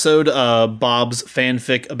this episode. Bob's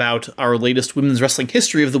fanfic about our latest women's wrestling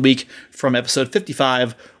history of the week from episode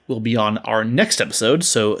 55 will be on our next episode,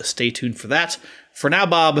 so stay tuned for that. For now,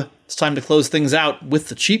 Bob, it's time to close things out with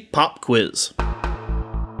the Cheap Pop Quiz.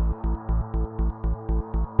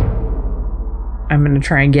 I'm going to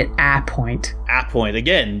try and get a point. A point.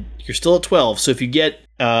 Again, you're still at 12, so if you get...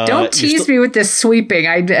 don't tease me with this sweeping.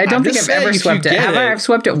 I don't think I've ever swept it. Have I? I've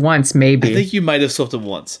swept it once, maybe. I think you might have swept it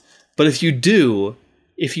once. But if you do,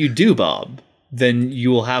 Bob, then you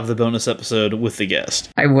will have the bonus episode with the guest.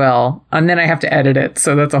 I will. And then I have to edit it,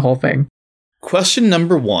 so that's a whole thing. Question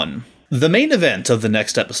number 1. The main event of the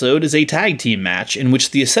next episode is a tag team match in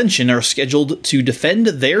which the Ascension are scheduled to defend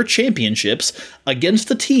their championships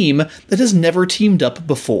against a team that has never teamed up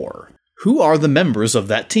before. Who are the members of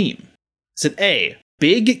that team? Is it A,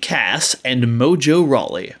 Big Cass and Mojo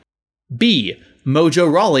Rawley? B,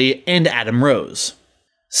 Mojo Rawley and Adam Rose?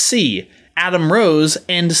 C, Adam Rose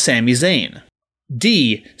and Sami Zayn?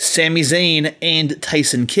 D, Sami Zayn and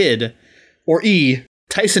Tyson Kidd? Or E,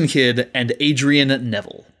 Tyson Kidd and Adrian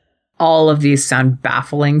Neville? All of these sound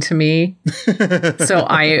baffling to me. So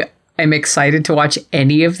I am excited to watch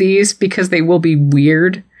any of these because they will be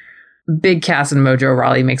weird. Big Cass and Mojo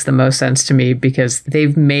Rawley makes the most sense to me because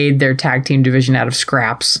they've made their tag team division out of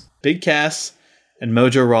scraps. Big Cass and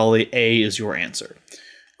Mojo Rawley, A is your answer.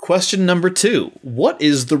 Question number 2. What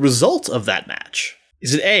is the result of that match?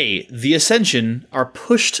 Is it A, the Ascension are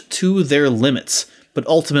pushed to their limits, but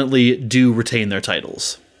ultimately do retain their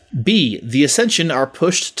titles? B, the Ascension are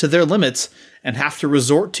pushed to their limits and have to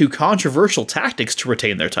resort to controversial tactics to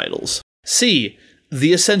retain their titles? C,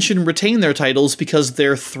 the Ascension retain their titles because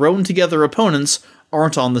their thrown-together opponents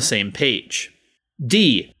aren't on the same page?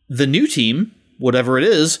 D, the new team, whatever it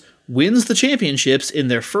is, wins the championships in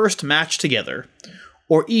their first match together?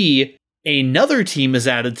 Or E, another team is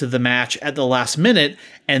added to the match at the last minute,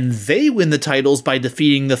 and they win the titles by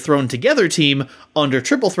defeating the thrown-together team under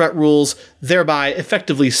triple threat rules, thereby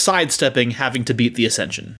effectively sidestepping having to beat the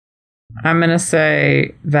Ascension? I'm going to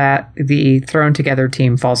say that the thrown-together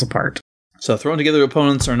team falls apart. So thrown-together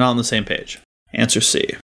opponents are not on the same page. Answer C.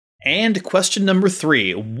 And question number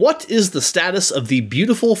 3. What is the status of the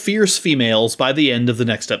beautiful, fierce females by the end of the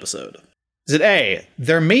next episode? Is it A,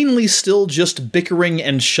 they're mainly still just bickering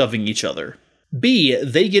and shoving each other? B,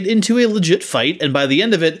 they get into a legit fight, and by the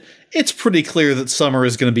end of it, it's pretty clear that Summer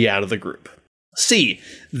is going to be out of the group? C,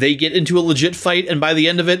 they get into a legit fight, and by the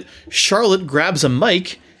end of it, Charlotte grabs a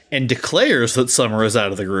mic and declares that Summer is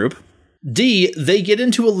out of the group? D, they get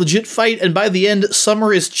into a legit fight, and by the end,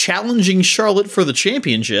 Summer is challenging Charlotte for the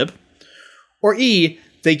championship? Or E,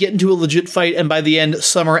 they get into a legit fight, and by the end,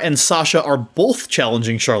 Summer and Sasha are both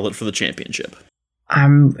challenging Charlotte for the championship?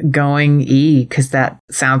 I'm going E, because that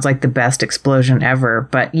sounds like the best explosion ever.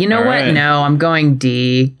 But you know what? Right. No, I'm going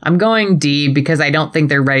D. I'm going D because I don't think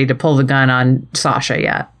they're ready to pull the gun on Sasha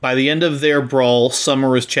yet. By the end of their brawl,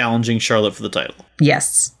 Summer is challenging Charlotte for the title.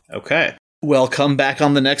 Yes. Okay. Well, come back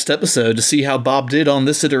on the next episode to see how Bob did on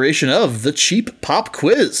this iteration of the Cheap Pop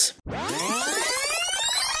Quiz.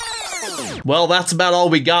 Well, that's about all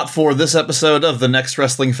we got for this episode of The Next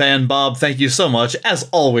Wrestling Fan. Bob, thank you so much, as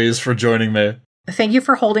always, for joining me. Thank you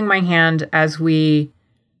for holding my hand as we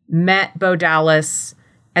met Bo Dallas,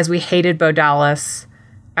 as we hated Bo Dallas,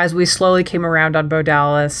 as we slowly came around on Bo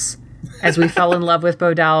Dallas, as we fell in love with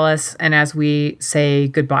Bo Dallas, and as we say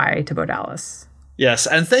goodbye to Bo Dallas. Yes,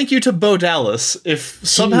 and thank you to Bo Dallas. If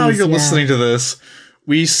somehow you're listening to this,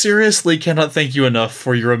 we seriously cannot thank you enough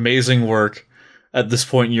for your amazing work at this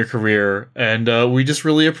point in your career, and we just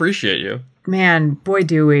really appreciate you. Man, boy,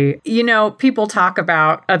 do we. You know, people talk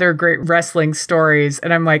about other great wrestling stories,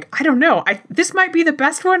 and I'm like, I don't know. This might be the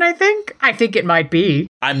best one, I think. I think it might be.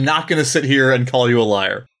 I'm not going to sit here and call you a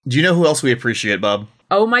liar. Do you know who else we appreciate, Bob?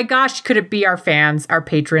 Oh my gosh, could it be our fans, our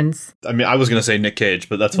patrons? I mean, I was going to say Nick Cage,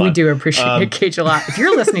 but that's fine. We do appreciate Nick Cage a lot. If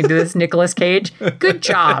you're listening to this, Nicolas Cage, good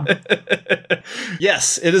job.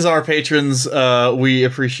 Yes, it is our patrons. We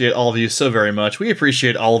appreciate all of you so very much. We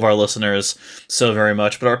appreciate all of our listeners so very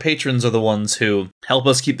much, but our patrons are the ones who help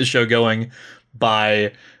us keep the show going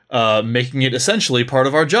by making it essentially part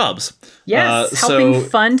of our jobs. Yes, helping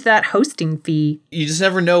fund that hosting fee. You just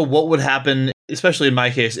never know what would happen, especially in my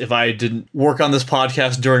case, if I didn't work on this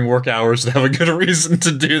podcast during work hours and have a good reason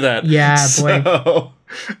to do that. Yeah, boy. So,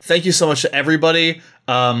 thank you so much to everybody.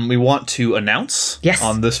 We want to announce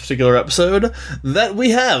on this particular episode that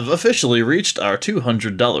we have officially reached our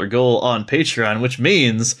 $200 goal on Patreon, which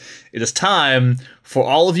means it is time for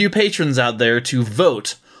all of you patrons out there to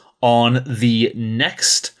vote on the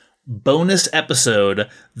next bonus episode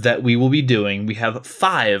that we will be doing. We have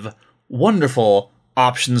 5 wonderful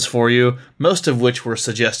options for you, most of which were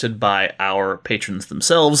suggested by our patrons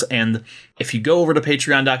themselves. And if you go over to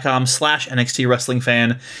patreon.com/NXT Wrestling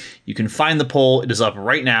Fan, you can find the poll. It is up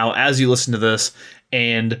right now as you listen to this,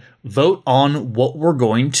 and vote on what we're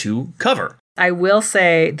going to cover. I will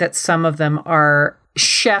say that some of them are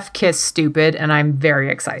chef kiss stupid, and I'm very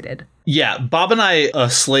excited. Yeah, Bob and I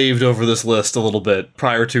slaved over this list a little bit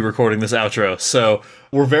prior to recording this outro, so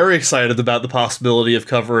we're very excited about the possibility of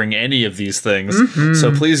covering any of these things. Mm-hmm.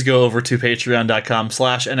 So please go over to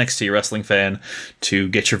patreon.com/NXT Wrestling Fan to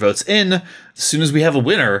get your votes in. As soon as we have a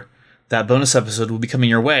winner, that bonus episode will be coming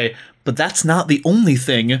your way, but that's not the only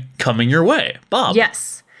thing coming your way. Bob.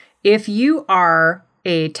 Yes. If you are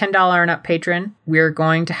a $10 and up patron, we're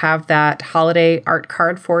going to have that holiday art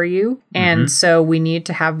card for you. And so we need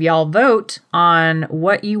to have y'all vote on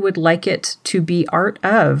what you would like it to be art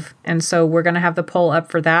of. And so we're going to have the poll up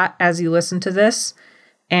for that as you listen to this.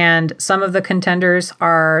 And some of the contenders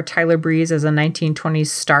are Tyler Breeze as a 1920s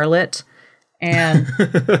starlet, and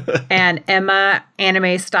Emma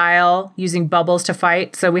anime style using bubbles to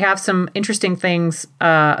fight. So we have some interesting things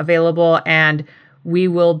available, and we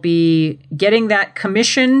will be getting that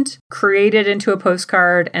commissioned, created into a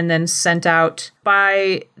postcard, and then sent out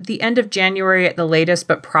by the end of January at the latest,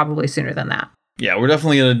 but probably sooner than that. Yeah, we're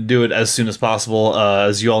definitely going to do it as soon as possible.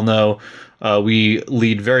 As you all know, we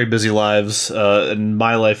lead very busy lives, and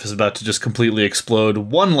my life is about to just completely explode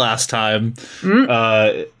one last time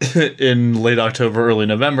in late October, early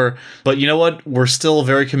November. But you know what? We're still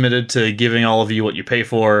very committed to giving all of you what you pay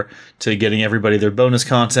for, to getting everybody their bonus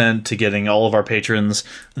content, to getting all of our patrons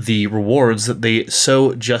the rewards that they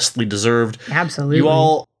so justly deserved. Absolutely. You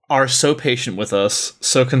all are so patient with us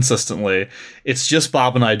so consistently. It's just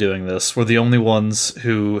Bob and I doing this. We're the only ones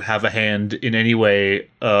who have a hand in any way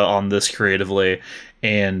on this creatively.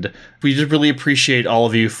 And we just really appreciate all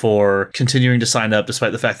of you for continuing to sign up,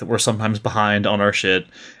 despite the fact that we're sometimes behind on our shit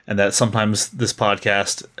and that sometimes this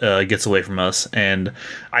podcast gets away from us. And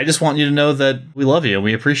I just want you to know that we love you and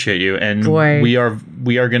we appreciate you. And we are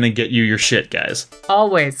going to get you your shit, guys.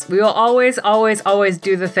 Always. We will always, always, always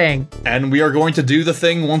do the thing. And we are going to do the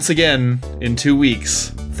thing once again in 2 weeks.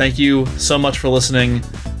 Thank you so much for listening.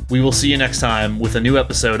 We will see you next time with a new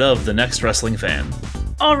episode of The Next Wrestling Fan.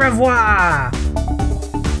 Au revoir!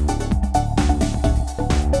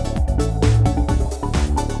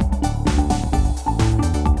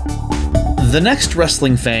 The Next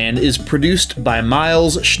Wrestling Fan is produced by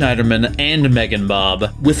Miles Schneiderman and Megan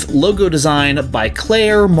Bob, with logo design by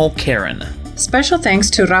Claire Mulcairn. Special thanks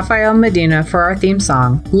to Rafael Medina for our theme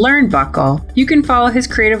song, Learnbuckle. You can follow his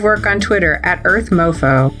creative work on Twitter at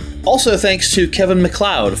EarthMofo. Also thanks to Kevin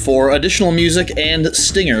MacLeod for additional music and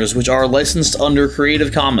stingers, which are licensed under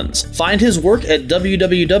Creative Commons. Find his work at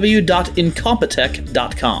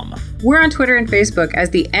www.incompetech.com. We're on Twitter and Facebook as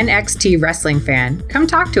the NXT Wrestling Fan. Come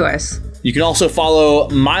talk to us. You can also follow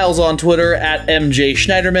Miles on Twitter at MJ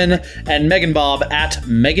Schneiderman and Megan Bob at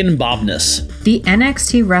Megan Bobness. The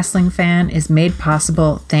NXT Wrestling Fan is made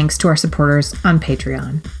possible thanks to our supporters on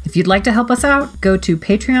Patreon. If you'd like to help us out, go to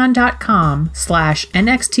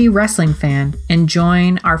patreon.com/NXT Wrestling Fan and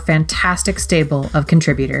join our fantastic stable of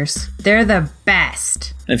contributors. They're the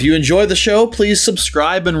best. And if you enjoy the show, please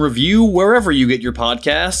subscribe and review wherever you get your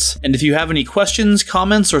podcasts. And if you have any questions,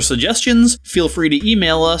 comments, or suggestions, feel free to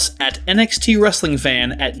email us at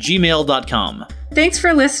nxtwrestlingfan@gmail.com. Thanks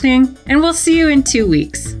for listening, and we'll see you in 2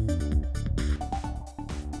 weeks.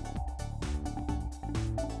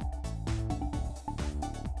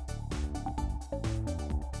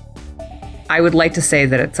 I would like to say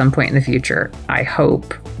that at some point in the future, I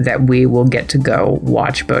hope that we will get to go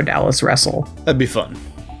watch Bo Dallas wrestle. That'd be fun.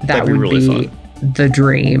 That would really be fun. The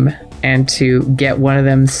dream. And to get one of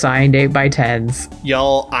them signed 8x10s.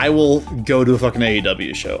 Y'all, I will go to a fucking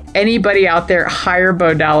AEW show. Anybody out there, hire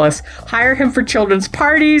Bo Dallas. Hire him for children's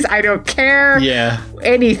parties. I don't care. Yeah.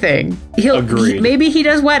 Anything. Agreed. Maybe he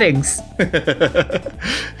does weddings.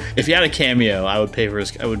 If he had a cameo, I would pay for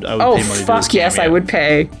his. I would pay money for his cameo. Oh, fuck yes, I would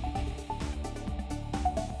pay.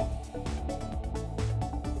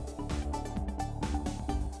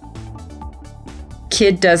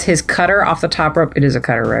 Kid does his cutter off the top rope. It is a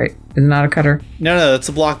cutter, right? Is it not a cutter? No, it's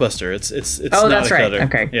a blockbuster. It's oh, not that's a right. cutter.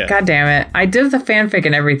 Okay. Yeah. God damn it. I did the fanfic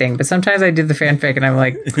and everything, but sometimes I did the fanfic and I'm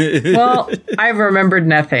like, well, I've remembered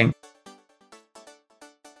nothing.